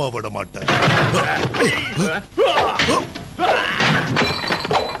சும்மா விட மாட்டேன்.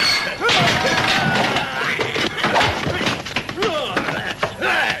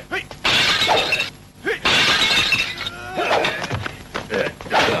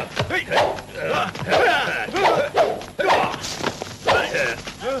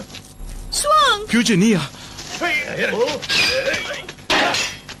 Kyuji, நீயா?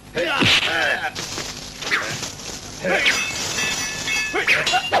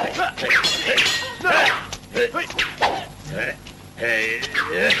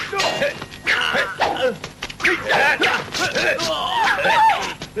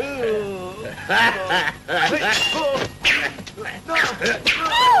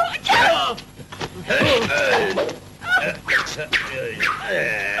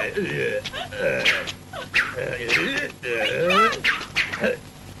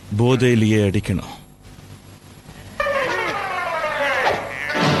 போதையிலேயே அடிக்கணும்.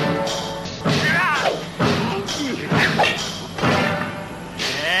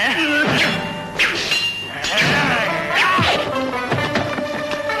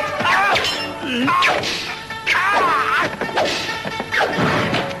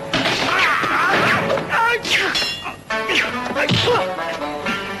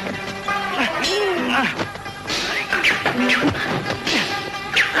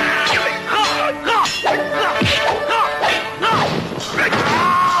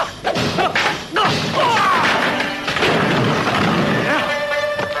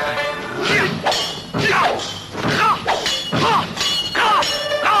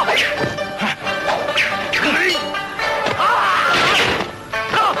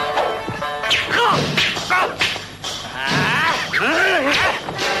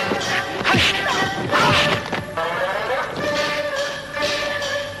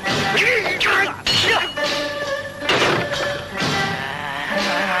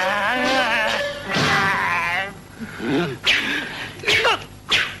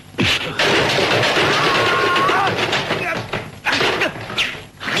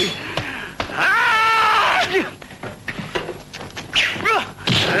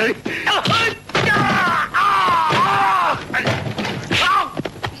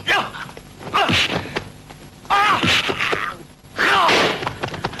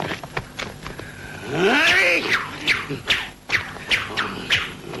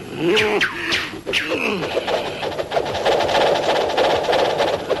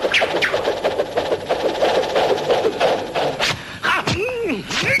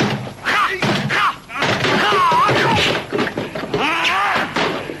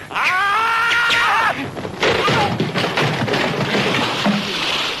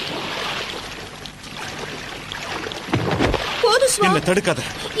 என்ன தடுக்காத,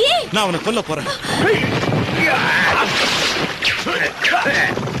 நான் அவனை கொல்ல போறேன்.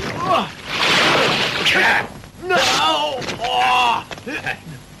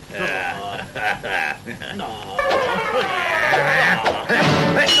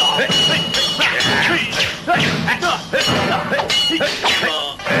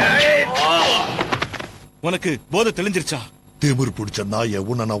 உனக்கு போதை தெளிஞ்சிருச்சா? திமிர் பிடிச்ச நாய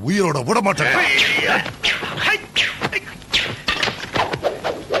உன்னை நான் உயிரோட விட மாட்டேன்.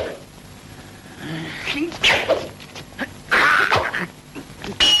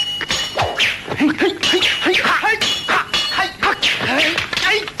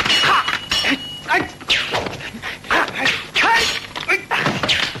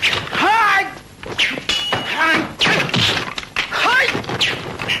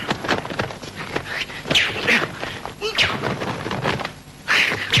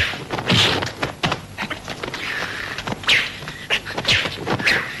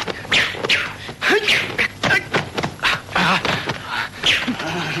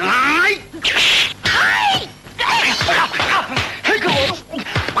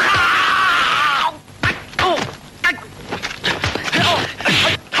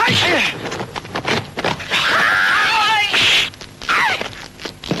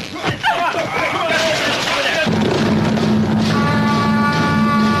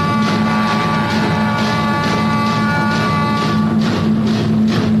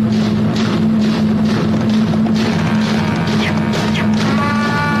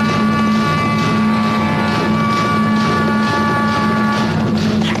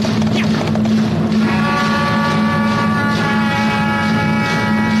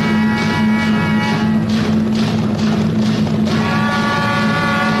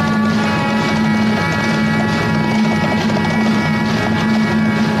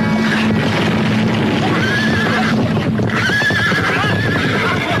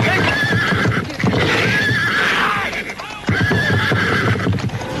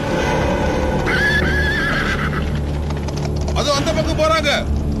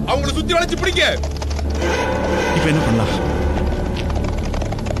 வச்சு பிடிங்க. இப்ப என்ன பண்ணலாம்?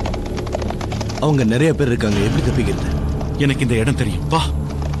 அவங்க நிறைய பேர் இருக்காங்க, எப்படி தப்பிக்கிறது? எனக்கு இந்த இடம் தெரியும், வா.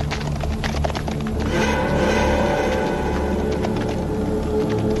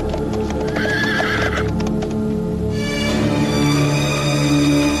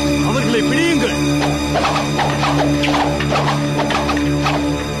 அவர்களை பிடியுங்கள்.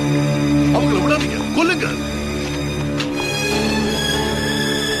 அவங்களை விடாதீங்க, கொல்லுங்க.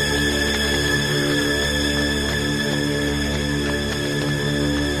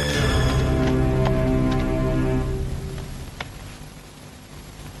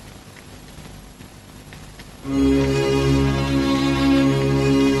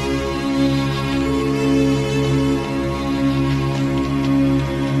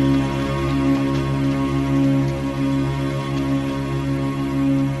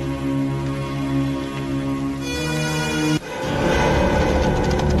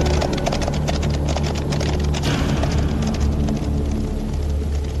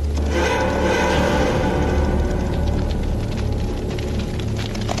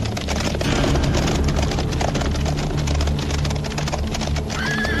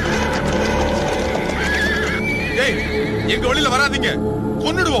 எங்க வழியில வராதீங்க,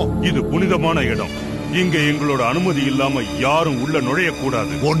 கொன்னுடுவோம். இது புனிதமான இடம். இங்க எங்களோட அனுமதி இல்லாம யாரும் உள்ள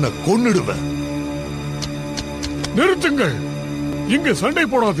நுழையக்கூடாது. உன்னை கொன்னுடுவேன். நிறுத்துங்கள், இங்கு சண்டை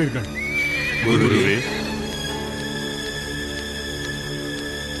போடாதீர்கள். குருவே,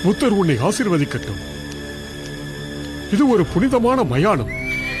 புத்தர் உன்னை ஆசீர்வதிக்கட்டும். இது ஒரு புனிதமான மயானம்.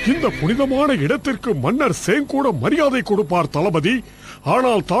 இந்த புனிதமான இடத்திற்கு மன்னர் சேங்கூட மரியாதை கொடுப்பார் தளபதி.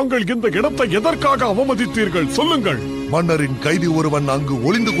 ஆனால் தாங்கள் இந்த இடத்தை எதற்காக அவமதித்தீர்கள் சொல்லுங்கள். மன்னரின் கைதி ஒருவன் அங்கு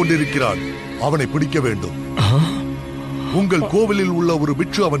ஒளிந்து கொண்டிருக்கிறான். அவனை பிடிக்க வேண்டும். உங்கள் கோவிலில் உள்ள ஒரு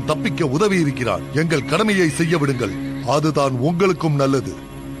பிட்சு அவன் தப்பிக்க உதவி இருக்கிறான். எங்கள் கடமையை செய்ய விடுங்கள், அதுதான் உங்களுக்கும் நல்லது.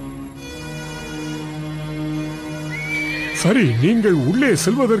 சரி, நீங்கள் உள்ளே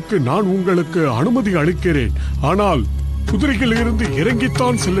செல்வதற்கு நான் உங்களுக்கு அனுமதி அளிக்கிறேன். ஆனால் குதிரையில் இருந்து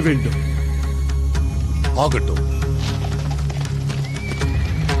இறங்கித்தான் செல்ல வேண்டும். ஆகட்டும்.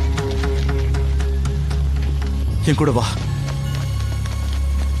 என் கூட வா.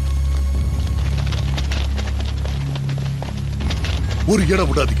 ஒரு இடம்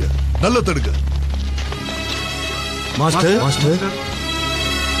விடாதீங்க, நல்ல தடுங்க. மாஸ்டர், மாஸ்டர்,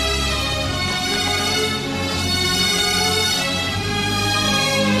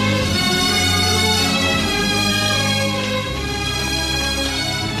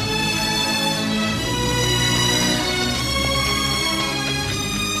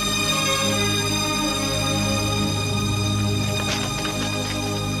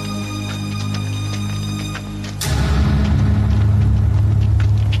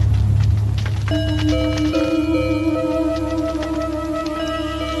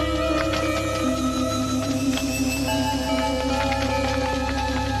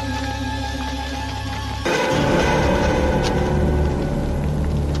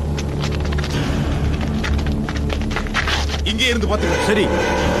 இங்கே இருந்து பாத்துக்க. சரி.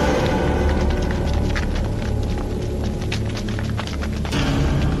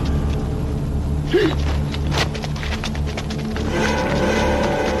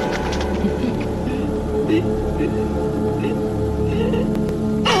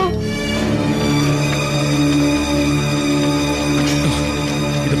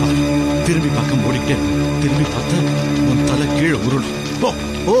 இது பாரு, திரும்பி பார்க்க ஓடிட்டேன். திரும்பி பார்த்த உன் தலை கீழே உருளும். ஓ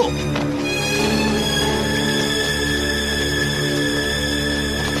ஓ,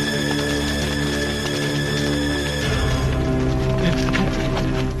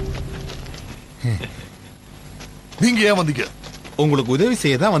 நீங்க ஏன் வந்தீங்க? உங்களுக்கு உதவி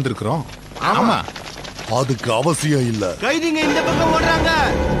செய்ய தான் வந்திருக்கிறோம். ஆமா, அதுக்கு அவசியம் இல்ல. கைதிங்க இந்த பக்கம் ஓடுறாங்க.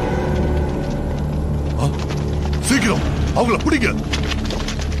 சீக்கிரம் அவங்கள பிடிங்க.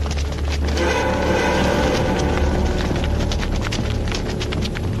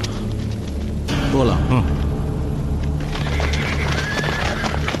 போலாம்.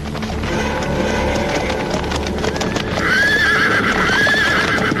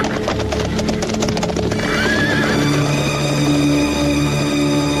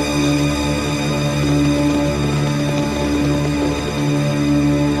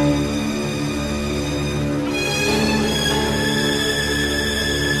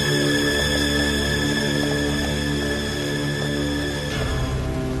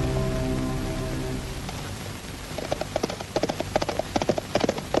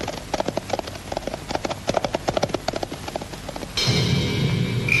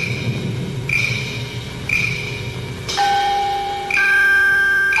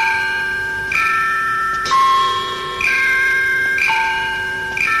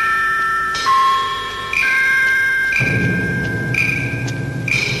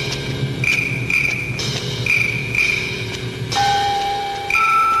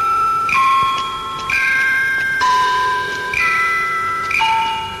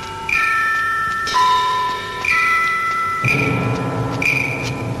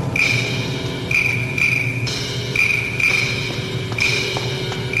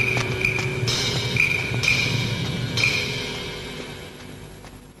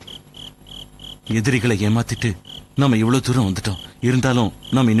 எதிரிகளை ஏமாத்திட்டு நாம இவ்வளவு தூரம் வந்துட்டோம். இருந்தாலும்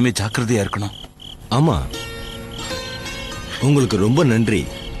நாம இனிமே ஜாக்கிரதையா இருக்கணும். ஆமா, உங்களுக்கு ரொம்ப நன்றி.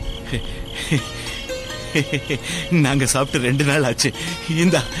 நாங்க சாப்பிட்டு 2 நாள் ஆச்சு.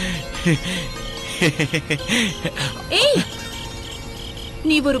 இந்தா. ஏய்,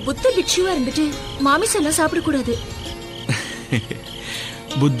 நீ ஒரு புத்த பிட்சுவா இருந்துட்டு மாமிசம் எல்லாம் சாப்பிடக்கூடாது.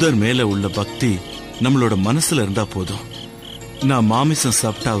 புத்தர் மேல உள்ள பக்தி நம்மளோட மனசுல இருந்தா போதும். நான் மாமிசம்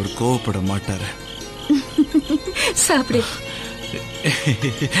சாப்பிட்டா அவர் கோவப்பட மாட்டாரு. சாப்பிடு.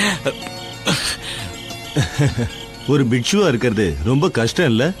 ஒரு பிட்சுவா இருக்கிறது ரொம்ப கஷ்டம்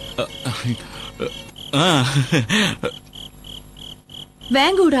இல்ல?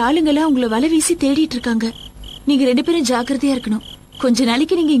 வேங்கோட ஆளுங்களா உங்களை வலை வீசி தேடிட்டு இருக்காங்க. நீங்க 2 பேரும் ஜாக்கிரதையா இருக்கணும். கொஞ்ச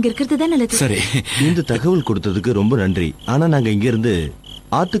நாளைக்கு நீங்க இங்க இருக்கிறது தான் நல்லது. சரி, இந்த தகவல் கொடுத்ததுக்கு ரொம்ப நன்றி. ஆனா நாங்க இங்க இருந்து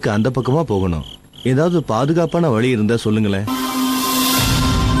ஆத்துக்கு அந்த பக்கமா போகணும். ஏதாவது பாதுகாப்பான வழி இருந்தா சொல்லுங்களேன்.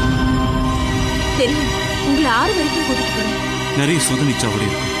 தெரியும், உங்களை 6 வரைக்கும் கூட்டிட்டு போறேன். நிறைய சோதனை சாவடி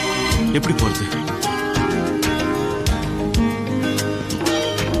இருக்கும். எப்படி போறது?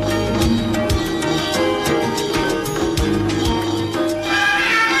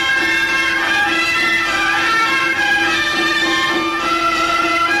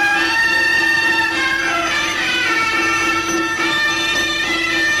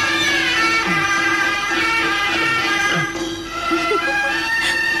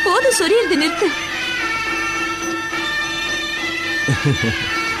 சொரியறது நிறுத்து.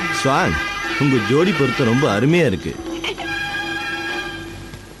 ஸ்வான், உங்க ஜோடி பொருத்தம் ரொம்ப அருமையா இருக்கு.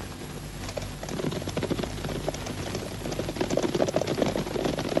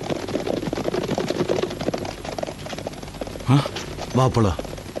 வா போலாம்.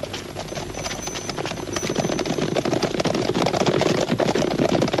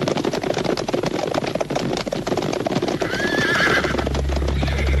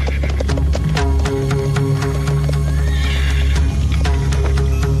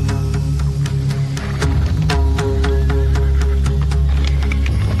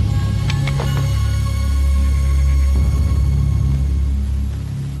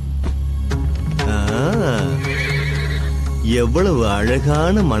 எவ்வளவு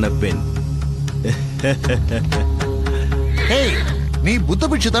அழகான மணப்பெண். நீ புத்த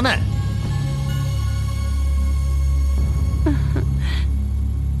பிட்சு தானே?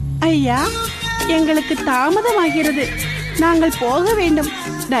 ஐயா, எங்களுக்கு தாமதமாகிறது. நாங்கள் போக வேண்டும்.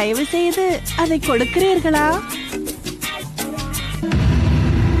 தயவு செய்து அதை கொடுக்கிறீர்களா?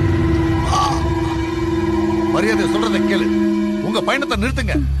 மரியாதை சொல்றதை கேளு. உங்க பயணத்தை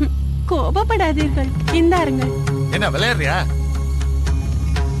நிறுத்துங்க. கோபப்படாதீர்கள். இந்தாருங்கள். என்ன விளையாடுறியா?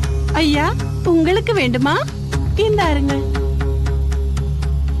 ஐயா, உங்களுக்கு வேண்டுமா? இந்தாருங்கள்.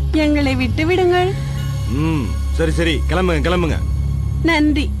 எங்களை விட்டு விடுங்கள். சரி சரி, கிளம்புங்க கிளம்புங்க.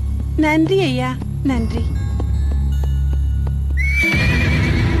 நன்றி நன்றி ஐயா, நன்றி.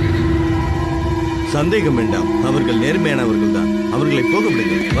 சந்தேகம் வேண்டாம், அவர்கள் நேர்மையானவர்கள் தான். அவர்களை போக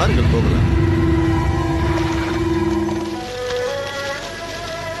விடுங்கள். வாருங்கள், போகலாம்.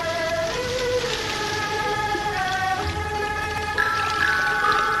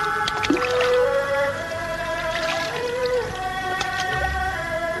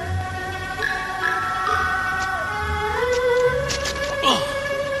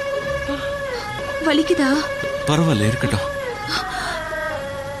 வலிக்குதா? பரவாயில்ல, இருக்கட்டும்.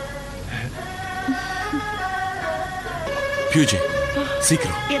 பியூஜி,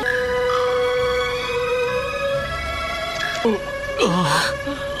 சீக்கிரம்.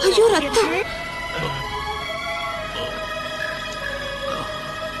 ஐயோ, ரத்தம்.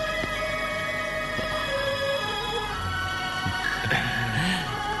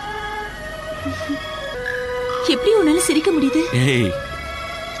 எப்படி உன்னால சிரிக்க முடியுது? ஏய்,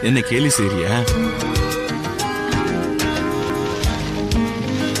 என்ன கேலி செய்றியா?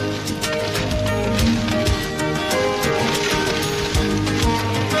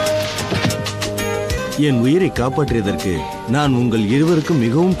 என் உயிரை காப்பாற்றியதற்கு நான் உங்கள் இருவருக்கும்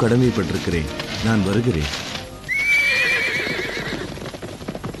மிகவும் கடமைப்பட்டிருக்கிறேன். நான் வருகிறேன்.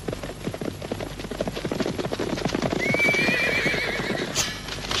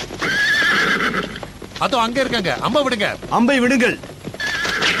 அதோ அங்க இருக்காங்க. அம்பை விடுங்க. அம்பை விடுங்கள்.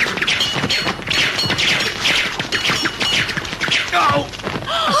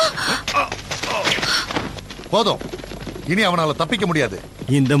 போதும், இனி அவனால தப்பிக்க முடியாது.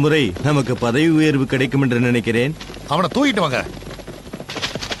 இந்த முறை நமக்கு பதவி உயர்வு கிடைக்கும் என்று நினைக்கிறேன். அவனை தூக்கிட்டு வாங்க.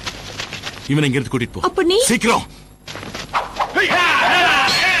 இவனை இங்கிருந்து கூட்டிட்டு போ. அப்ப நீ சீக்கிரம்.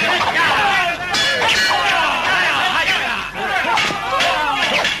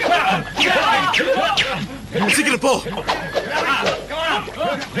 சீக்கிரம் போ.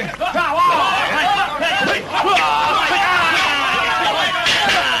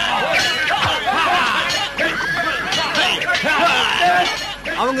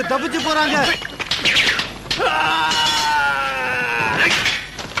 அவங்க தப்பிச்சு போறாங்க.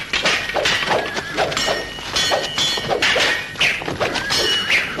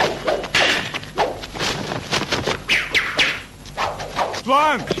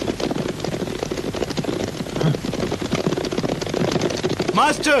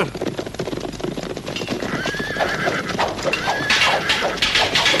 மாஸ்டர்,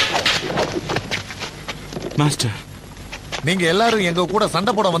 மாஸ்டர், நீங்க எல்லாரும் எங்க கூட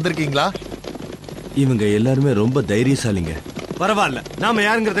சண்டை போட வந்திருக்கீங்களா? இவங்க எல்லாருமே ரொம்ப தைரியசாலிங்க. பரவாயில்ல, நாம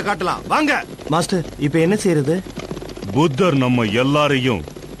யாருங்கிறத காட்டலாம். வாங்க மாஸ்டர். இப்ப என்ன செய்யறது? புத்தர் நம்ம எல்லாரையும்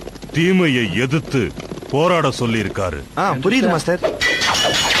தீமையை எதிர்த்து போராட சொல்லி இருக்காரு. புரியுது மாஸ்டர்.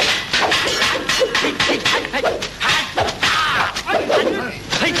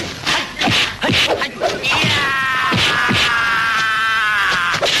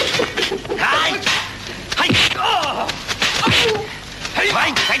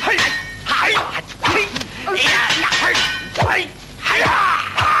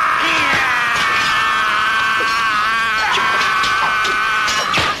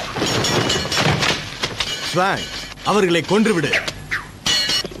 அவர்களை கொன்று விடு.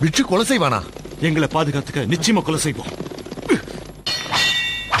 விச்சு கொலை செய்வானா? எங்களை பாதுகாத்துக்க நிச்சயமா கொலை செய்வோம்.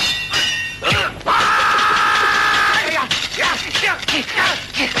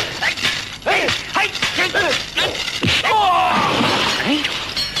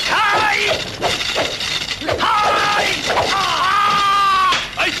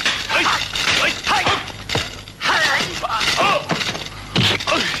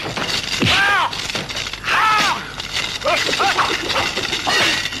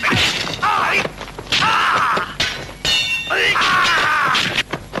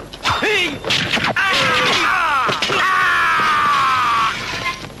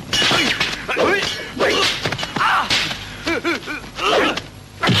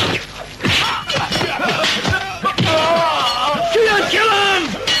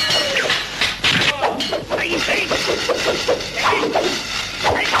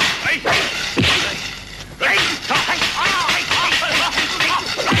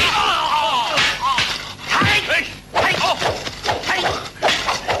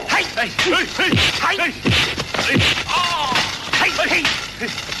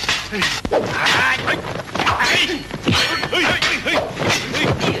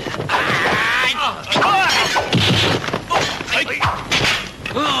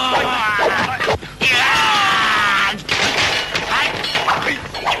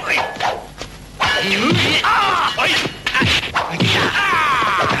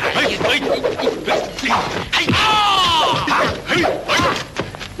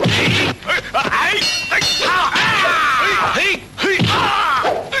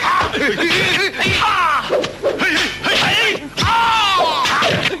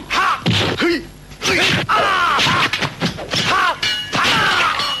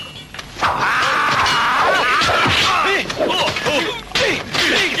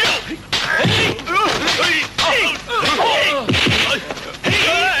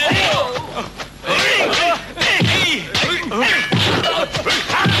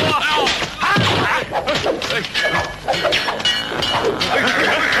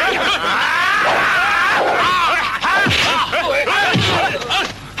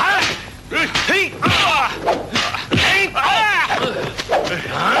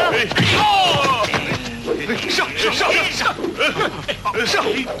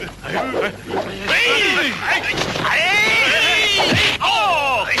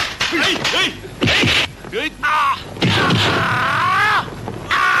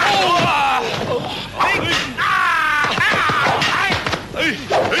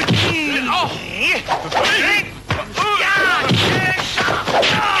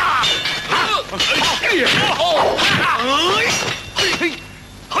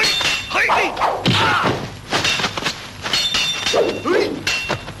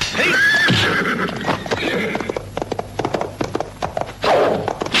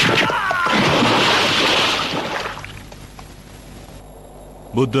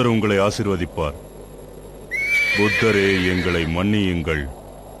 புத்தர் உங்களை ஆசீர்வதிப்பார். புத்தரே எங்களை மன்னியுங்கள்.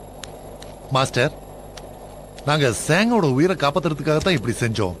 மாஸ்டர், நாங்க சேங்கோட உயிரை காப்பாத்துறதுக்காகத்தான் இப்படி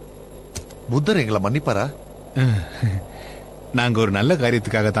செஞ்சோம். புத்தர் எங்களை மன்னிப்பாரா? நாங்க ஒரு நல்ல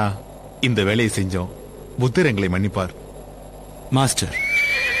காரியத்துக்காக தான் இந்த வேலையை செஞ்சோம். புத்தர் எங்களை மன்னிப்பார். மாஸ்டர்,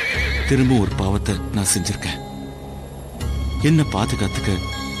 திரும்ப ஒரு பாவத்தை நான் செஞ்சிருக்கேன். என்ன பாதுகாத்துக்க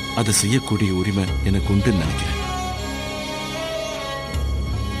அதை செய்யக்கூடிய உரிமை எனக்கு உண்டுன்னு நினைக்கிறேன்.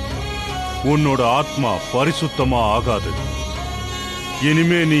 உன்னோட ஆத்மா பரிசுத்தமா ஆகாது.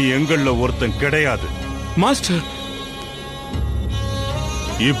 இனிமே நீ எங்கள்ல ஒருத்தன் கிடையாது. மாஸ்டர்,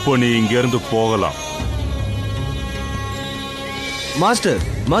 இப்போ நீ இங்க இருந்து போகலாம். மாஸ்டர்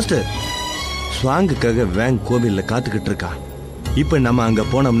மாஸ்டர், ஸ்வாங்குக்காக வேங் கோவில்ல காத்துக்கிட்டு இருக்கா. இப்ப நம்ம அங்க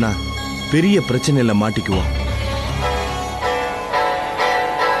போனோம்னா பெரிய பிரச்சனையில மாட்டிக்குவோம்.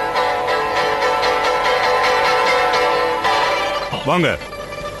 வாங்க.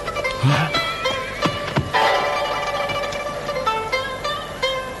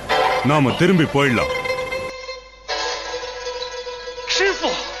 நாம திரும்பி போயிடலாம்.师父，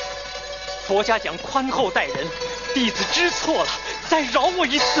佛家讲宽厚待人，弟子知错了，再饶我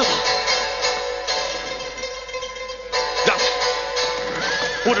一次吧。让开，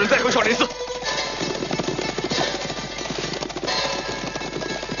不准再回少林寺。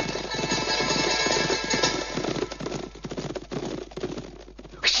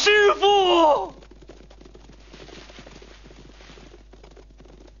师父。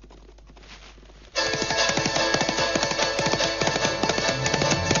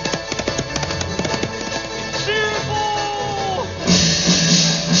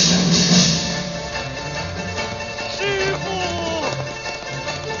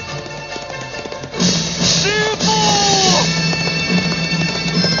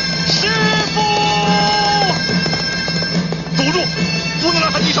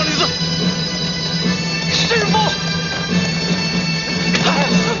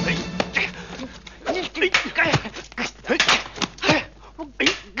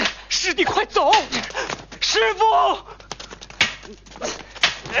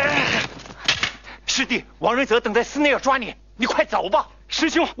王瑞泽等在寺内要抓你，你快走吧！师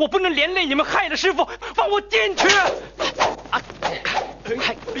兄，我不能连累你们，害了师父，放我进去！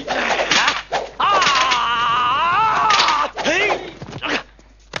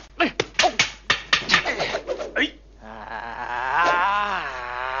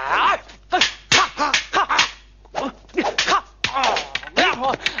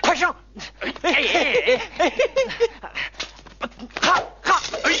快上！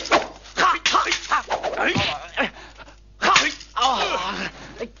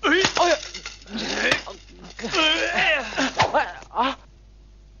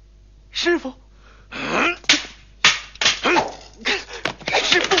师傅，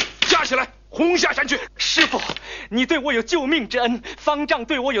师傅，架起来，轰下山去！师傅，你对我有救命之恩，方丈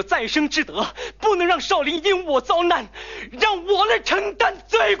对我有再生之德，不能让少林因我遭难，让我来承担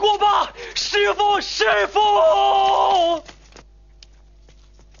罪过吧！师傅，师傅。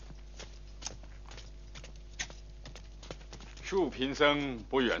恕贫僧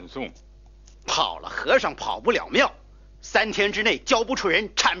不远送。跑了和尚跑不了庙，3天之内交不出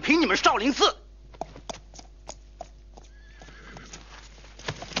人，铲平你们少林寺。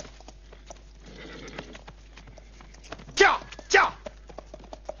驾！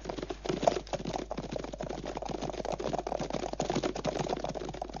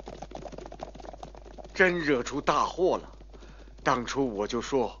真惹出大祸了。当初我就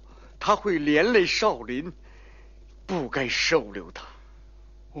说他会连累少林，不该收留他。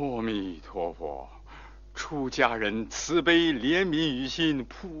阿弥陀佛，出家人慈悲怜悯于心，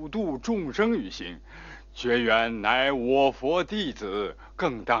普度众生于心，觉缘乃我佛弟子，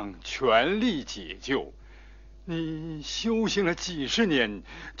更当全力解救。你修行了几十年，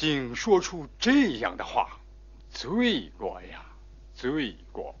竟说出这样的话，罪过呀，罪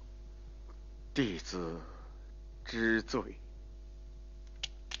过！弟子知罪。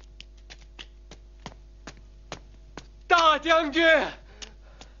大将军，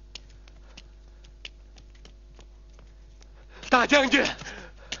大将军，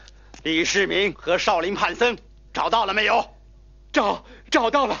李世民和少林叛僧找到了没有？找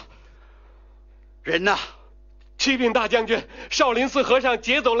到了。人呢？启禀大将军，少林寺和尚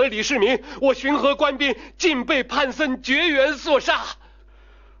劫走了李世民，我巡河官兵竟被叛僧绝缘所杀。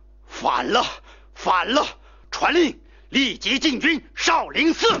反了！传令，立即进军少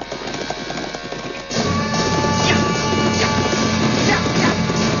林寺。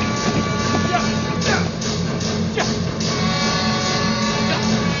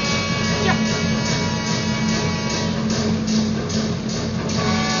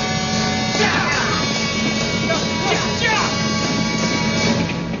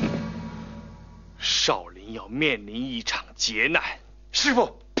少林要面临一场劫难，师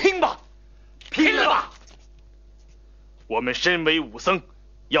父，拼吧！拼了吧！我们身为武僧，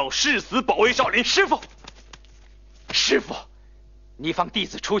要誓死保卫少林。师父，你放弟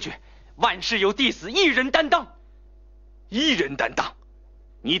子出去，万事由弟子一人担当。一人担当？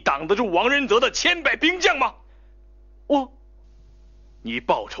你挡得住王仁泽的千百兵将吗？你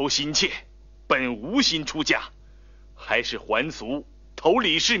报仇心切，本无心出家，还是还俗投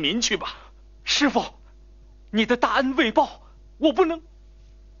李世民去吧。师父，你的大恩未报，我不能。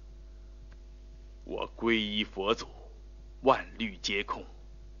我皈依佛祖，万虑皆空，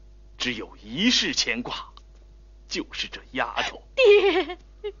只有一事牵挂，就是这丫头。爹，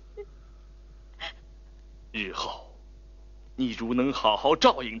日后你如能好好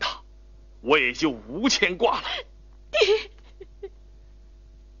照应她，我也就无牵挂了。爹，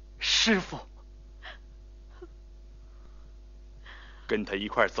师父，跟他一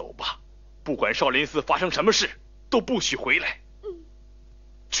块走吧，不管少林寺发生什么事，都不许回来。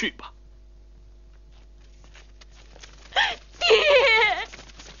去吧。爹，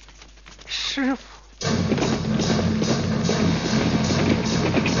师父。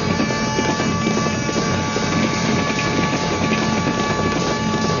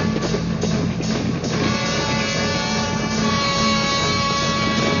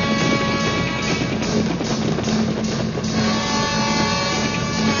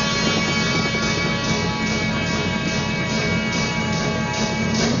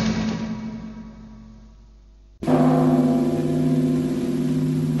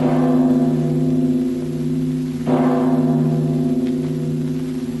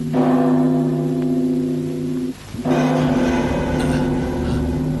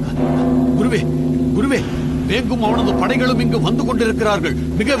வேங்கும் அவனது படைகளும் இங்கு வந்து கொண்டிருக்கிறார்கள்.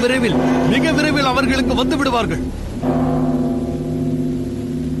 மிக விரைவில் அவர்கள் இங்கு வந்து விடுவார்கள்.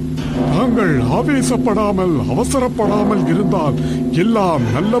 தாங்கள் ஆவேசப்படாமல் அவசரப்படாமல் இருந்தால் எல்லாம்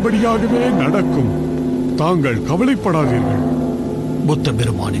நல்லபடியாகவே நடக்கும். தாங்கள் கவலைப்படாதீர்கள். புத்த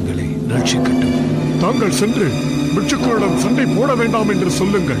பெருமானங்களை ரட்சிக்கட்டும். தாங்கள் சென்று பிட்சுக்களிடம் சண்டை போட வேண்டாம் என்று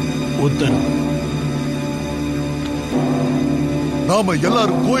சொல்லுங்கள். உத்தரவு. நாம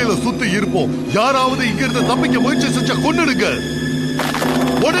எல்லாரும் கோயிலை சுத்தி இருப்போம். யாராவது இங்கிருந்து தப்பிக்க முயற்சி செஞ்சா கொன்னுடுங்க.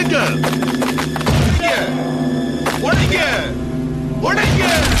 ஒடுங்க ஒடுங்க ஒடுங்க.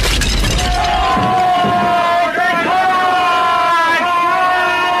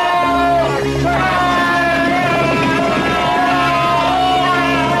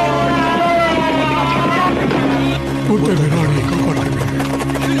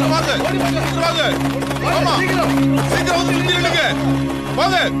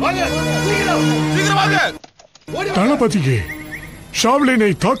 தளபதியே, ஷாவ்லினை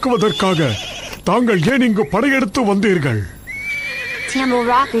தாக்குவதற்காக தாங்கள் ஏன் இங்கு படையெடுத்து வந்தீர்கள்?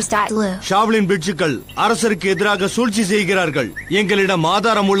 ஷாவ்லின் பிட்சுக்கள் அரசருக்கு எதிராக சூழ்ச்சி செய்கிறார்கள். எங்களிடம்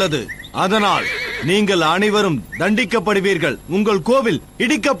ஆதாரம் உள்ளது. அதனால் நீங்கள் அனைவரும் தண்டிக்கப்படுவீர்கள். உங்கள் கோவில்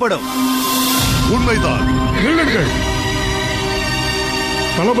இடிக்கப்படும். உண்மைதான். நில்லுங்கள்.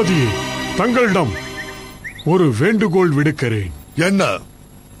 தளபதியே, தங்களிடம் ஒரு வேண்டுகோள் விடுக்கிறேன். என்ன?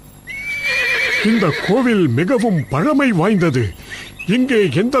 இந்த கோவில் மிகவும் பழமை வாய்ந்தது. இங்கே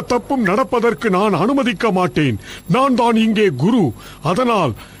எந்த தப்பும் நடப்பதற்கு நான் அனுமதிக்க மாட்டேன். நான் தான் இங்கே குரு.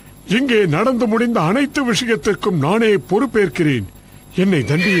 அதனால் இங்கே நடந்து முடிந்த அனைத்து விஷயத்திற்கும் நானே பொறுப்பேற்கிறேன். என்னை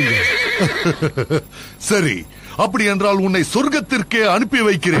தண்டியுங்கள். சரி, அப்படி என்றால் உன்னை சொர்க்கத்திற்கே அனுப்பி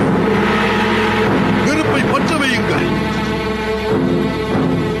வைக்கிறேன். நெருப்பை பற்ற வையுங்கள்.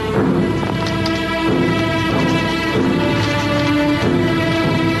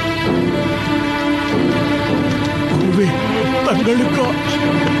 தங்களுக்கா?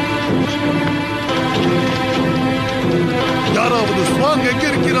 யாராவது ஸ்வாங் எங்க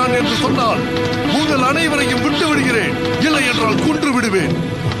இருக்கிறான் என்று சொன்னால் உங்கள் அனைவரையும் விட்டு விடுகிறேன். இல்லை என்றால் கொன்று விடுவேன்.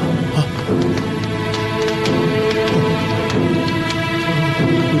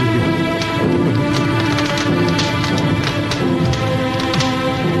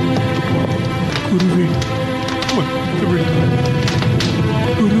 குருவே, மன்னித்து விடு.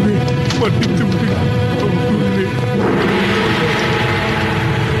 குருவே, மன்னித்து விடு.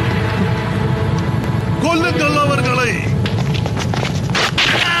 கொல்லுங்கள் அவர்களை.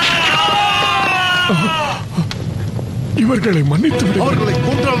 இவர்களை மன்னித்து விடு. அவர்களை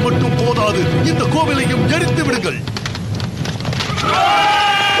கொன்றால் மட்டும் போதாது, இந்த கோவிலையும் எரித்து விடுங்கள்.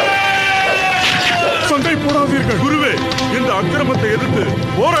 சண்டை போடாதீர்கள். குருவே, இந்த அக்கிரமத்தை எதிர்த்து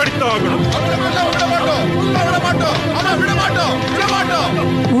போராடித்தான்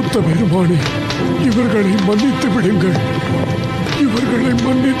மூத்த பெருமானே, இவர்களை மன்னித்து விடுங்கள். இவர்களை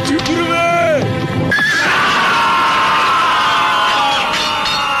மன்னித்து. குருவே,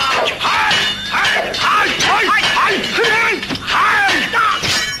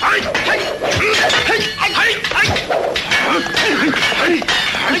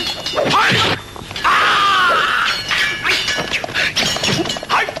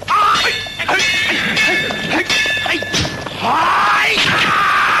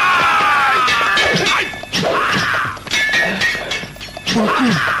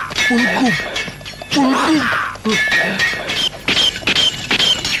 புல்கும்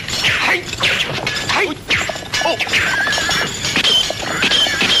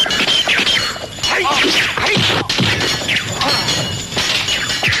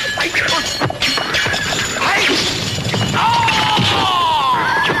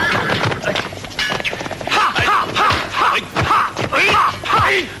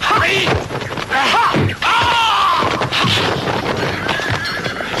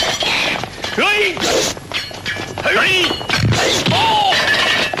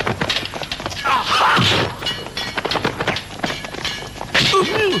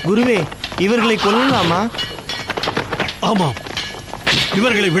குருவே, இவர்களை கொல்லலாமா? ஆமாம்,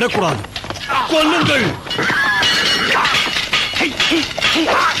 இவர்களை விடக்கூடாது. கொல்லுங்கள்.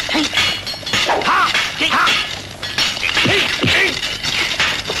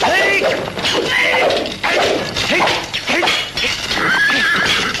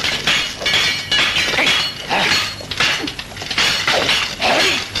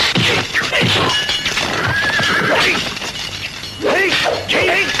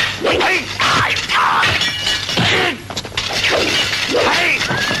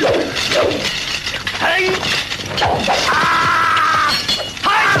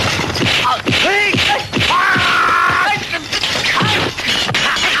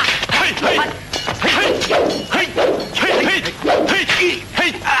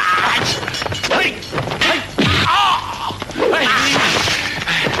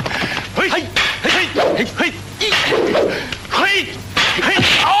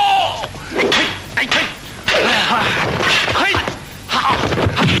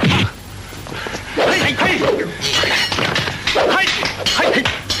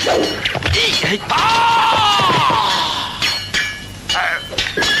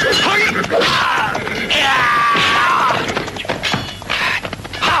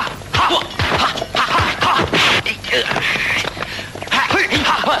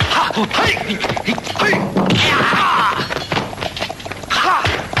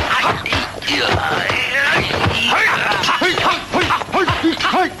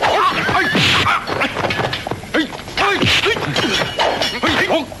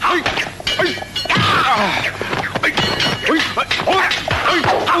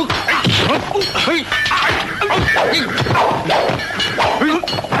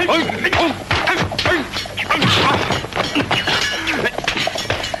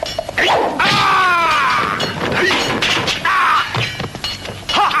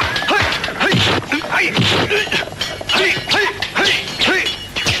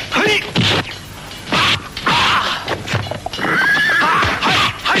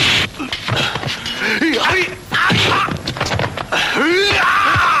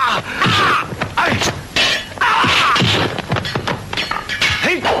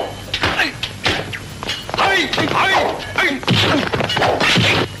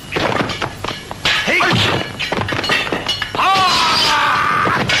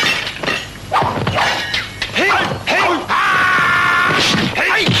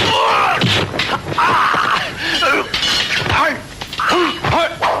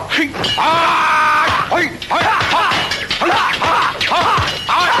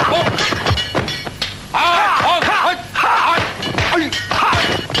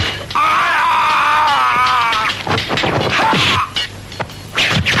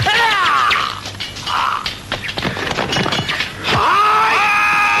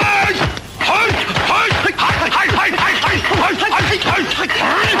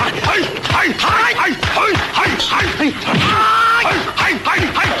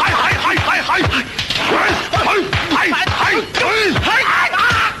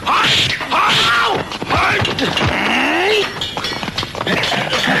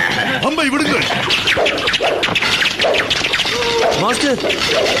 அம்பை விடுங்கள். Master,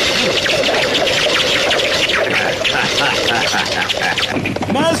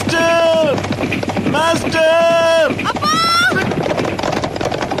 master, master!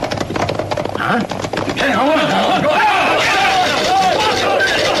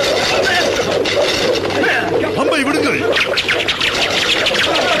 அம்பை விடுங்கள்.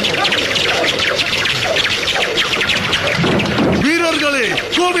 வீரர்களே,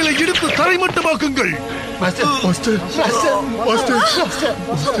 கோவிலை இடித்து தரைமட்டமாக்குங்கள்.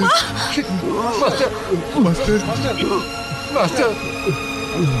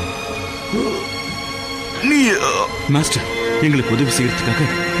 மாஸ்டர், எங்களுக்கு உதவி செய்யறதுக்காக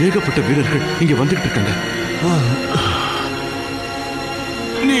ஏகப்பட்ட வீரர்கள் இங்க வந்துட்டு இருக்காங்க.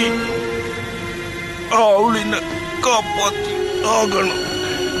 நீ ஷாவுலினை காப்பாத்தி ஆகணும்.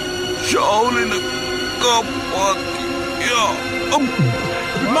 ஷாவுலினை காப்பாத்தியா?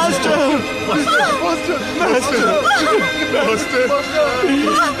 Master, master, master, master.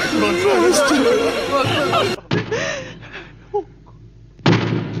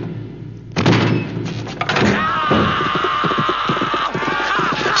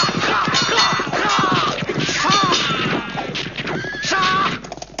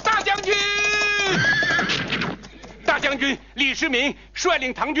李世民率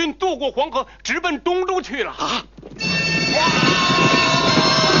领唐军渡过黄河，直奔东都去了。啊！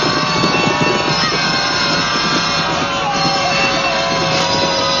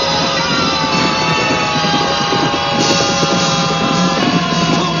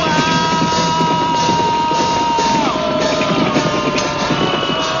出发！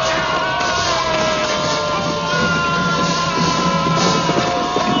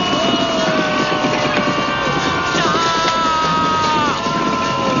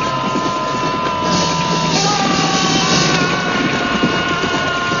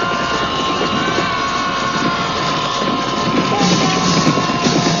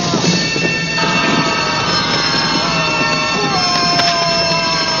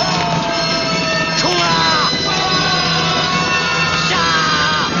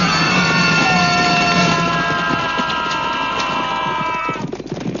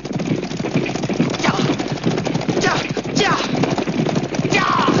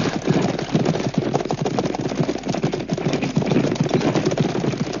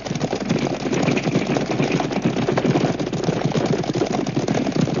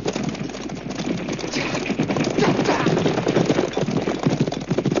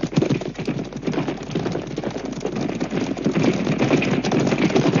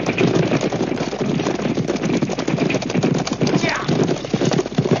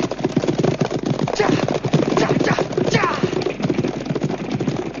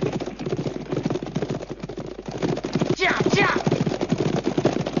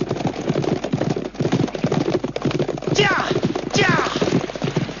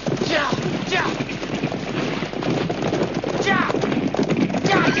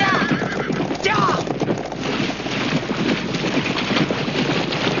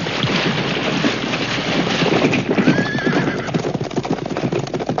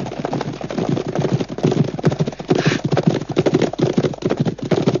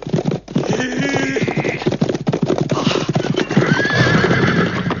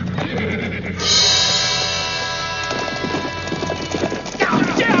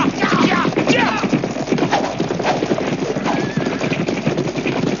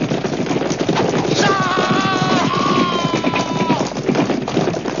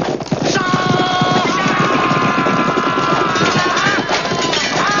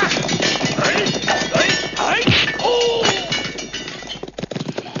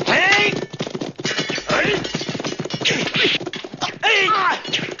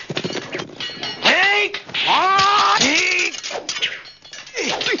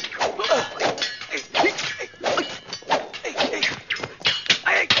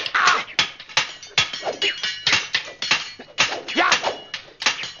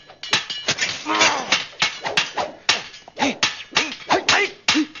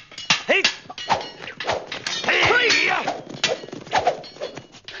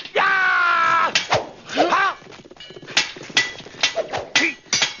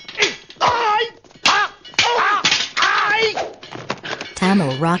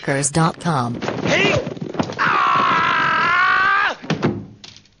 TamilRockers.com.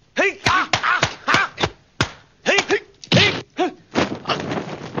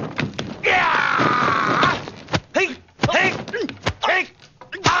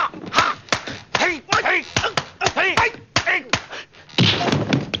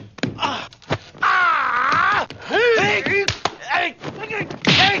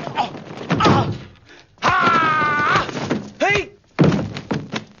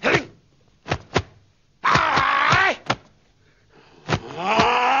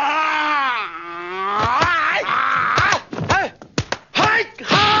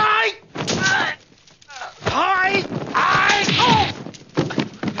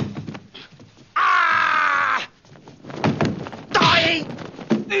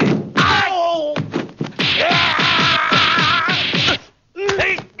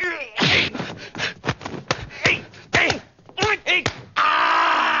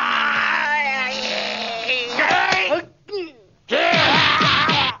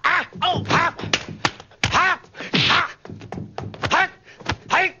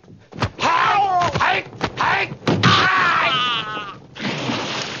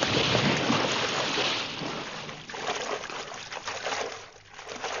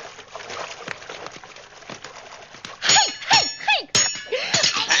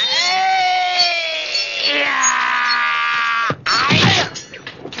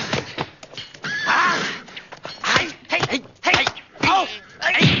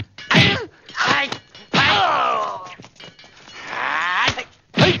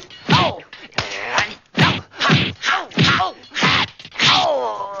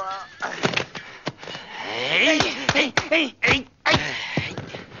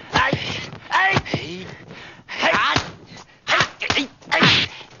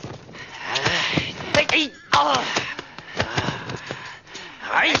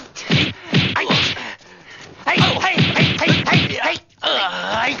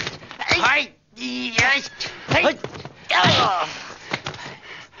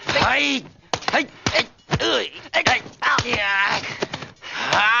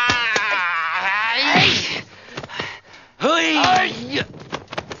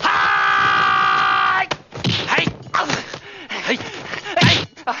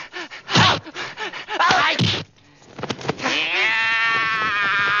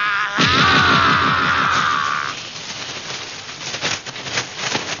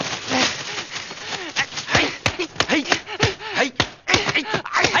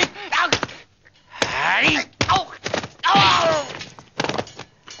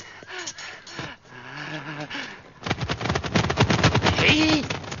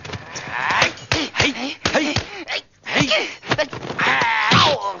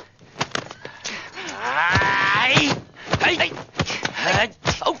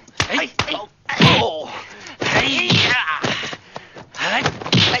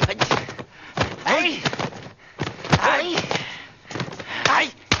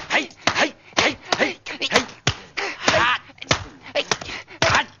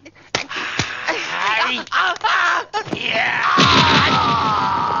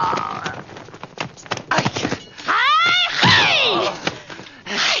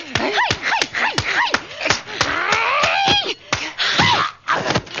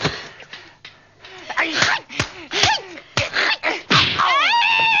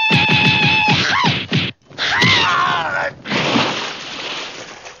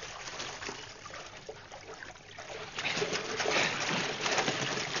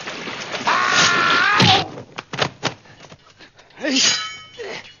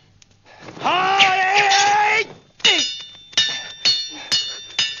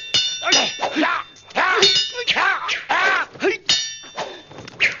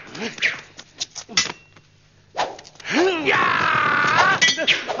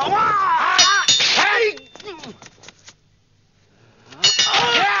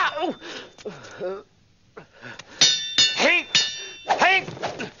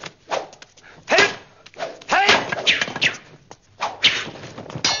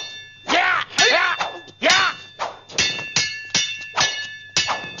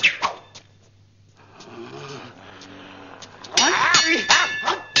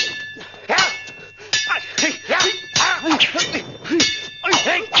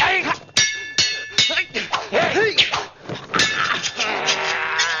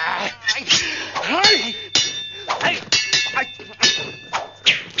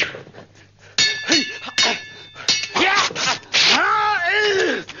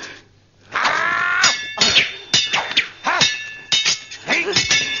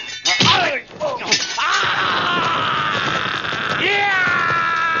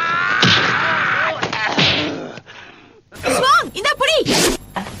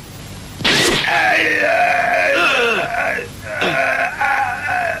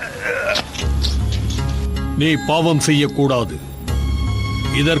 நீ பாவம் செய்யக்கூடாது.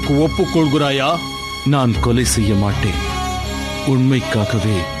 இதற்கு ஒப்புக்கொள்கிறாயா? நான் கொலை செய்ய மாட்டேன்.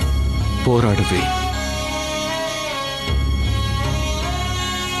 உண்மைக்காகவே போராடுவேன்.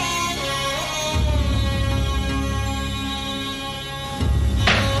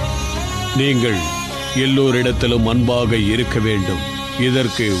 நீங்கள் எல்லோரிடத்திலும் அன்பாக இருக்க வேண்டும்.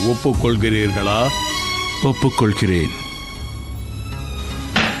 இதற்கு ஒப்புக்கொள்கிறீர்களா? ஒப்புக்கொள்கிறேன்.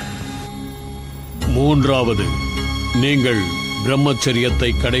 மூன்றாவது, நீங்கள் பிரம்மச்சரியத்தை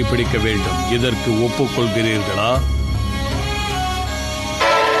கடைபிடிக்க வேண்டும். இதற்கு ஒப்புக்கொள்கிறீர்களா?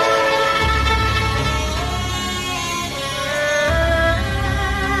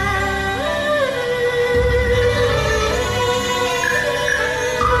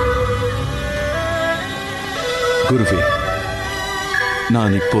 குருவே,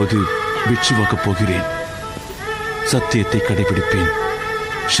 நான் இப்போது பிட்சுவாகப் போகிறேன். சத்தியத்தை கடைபிடிப்பேன்.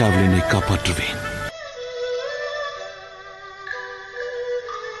 ஷாவ்லினை காப்பாற்றுவேன்.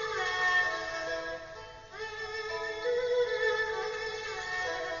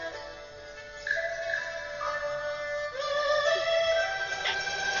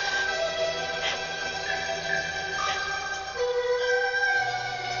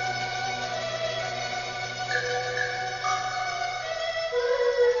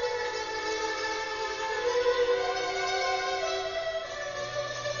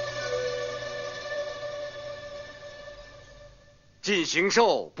进行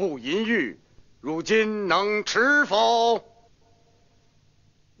兽不淫欲，如今能持否？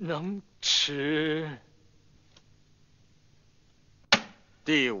能持。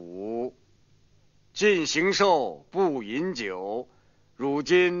第五，进行兽不饮酒，如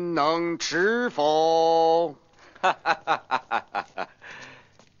今能持否？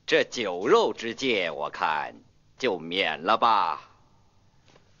这酒肉之戒，我看就免了吧。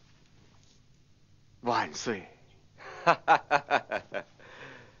万岁！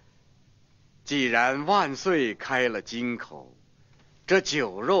既然万岁开了金口，这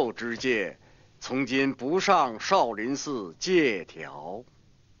酒肉之戒，从今不上少林寺戒条。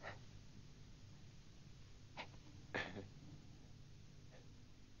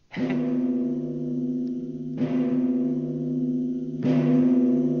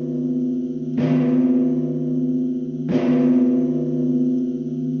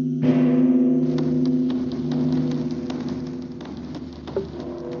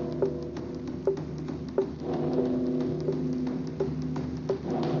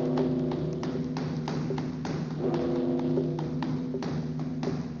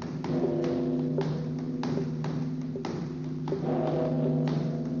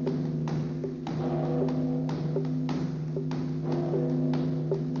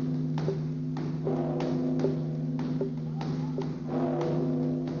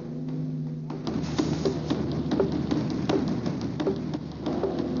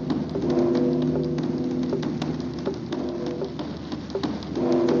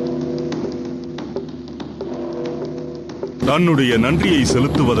தன்னுடைய நன்றியை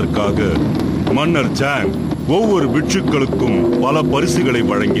செலுத்துவதற்காக மன்னர் ஜாங் ஒவ்வொரு பிட்சுக்களுக்கும் பல பரிசுகளை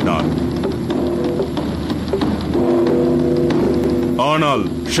வழங்கினார். ஆனால்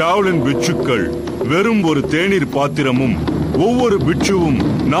ஷாவ்லின் பிட்சுக்கள் வெறும் ஒரு தேநீர் பாத்திரமும் ஒவ்வொரு பிட்சுவும்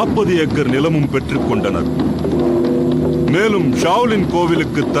 40 ஏக்கர் நிலமும் பெற்றுக் கொண்டனர். மேலும் ஷாவ்லின்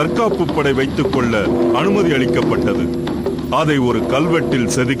கோவிலுக்கு தற்காப்பு படை வைத்துக் கொள்ள அனுமதி அளிக்கப்பட்டது. அதை ஒரு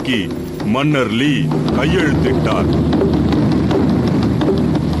கல்வெட்டில் செதுக்கி மன்னர் லீ கையெழுத்திட்டார்.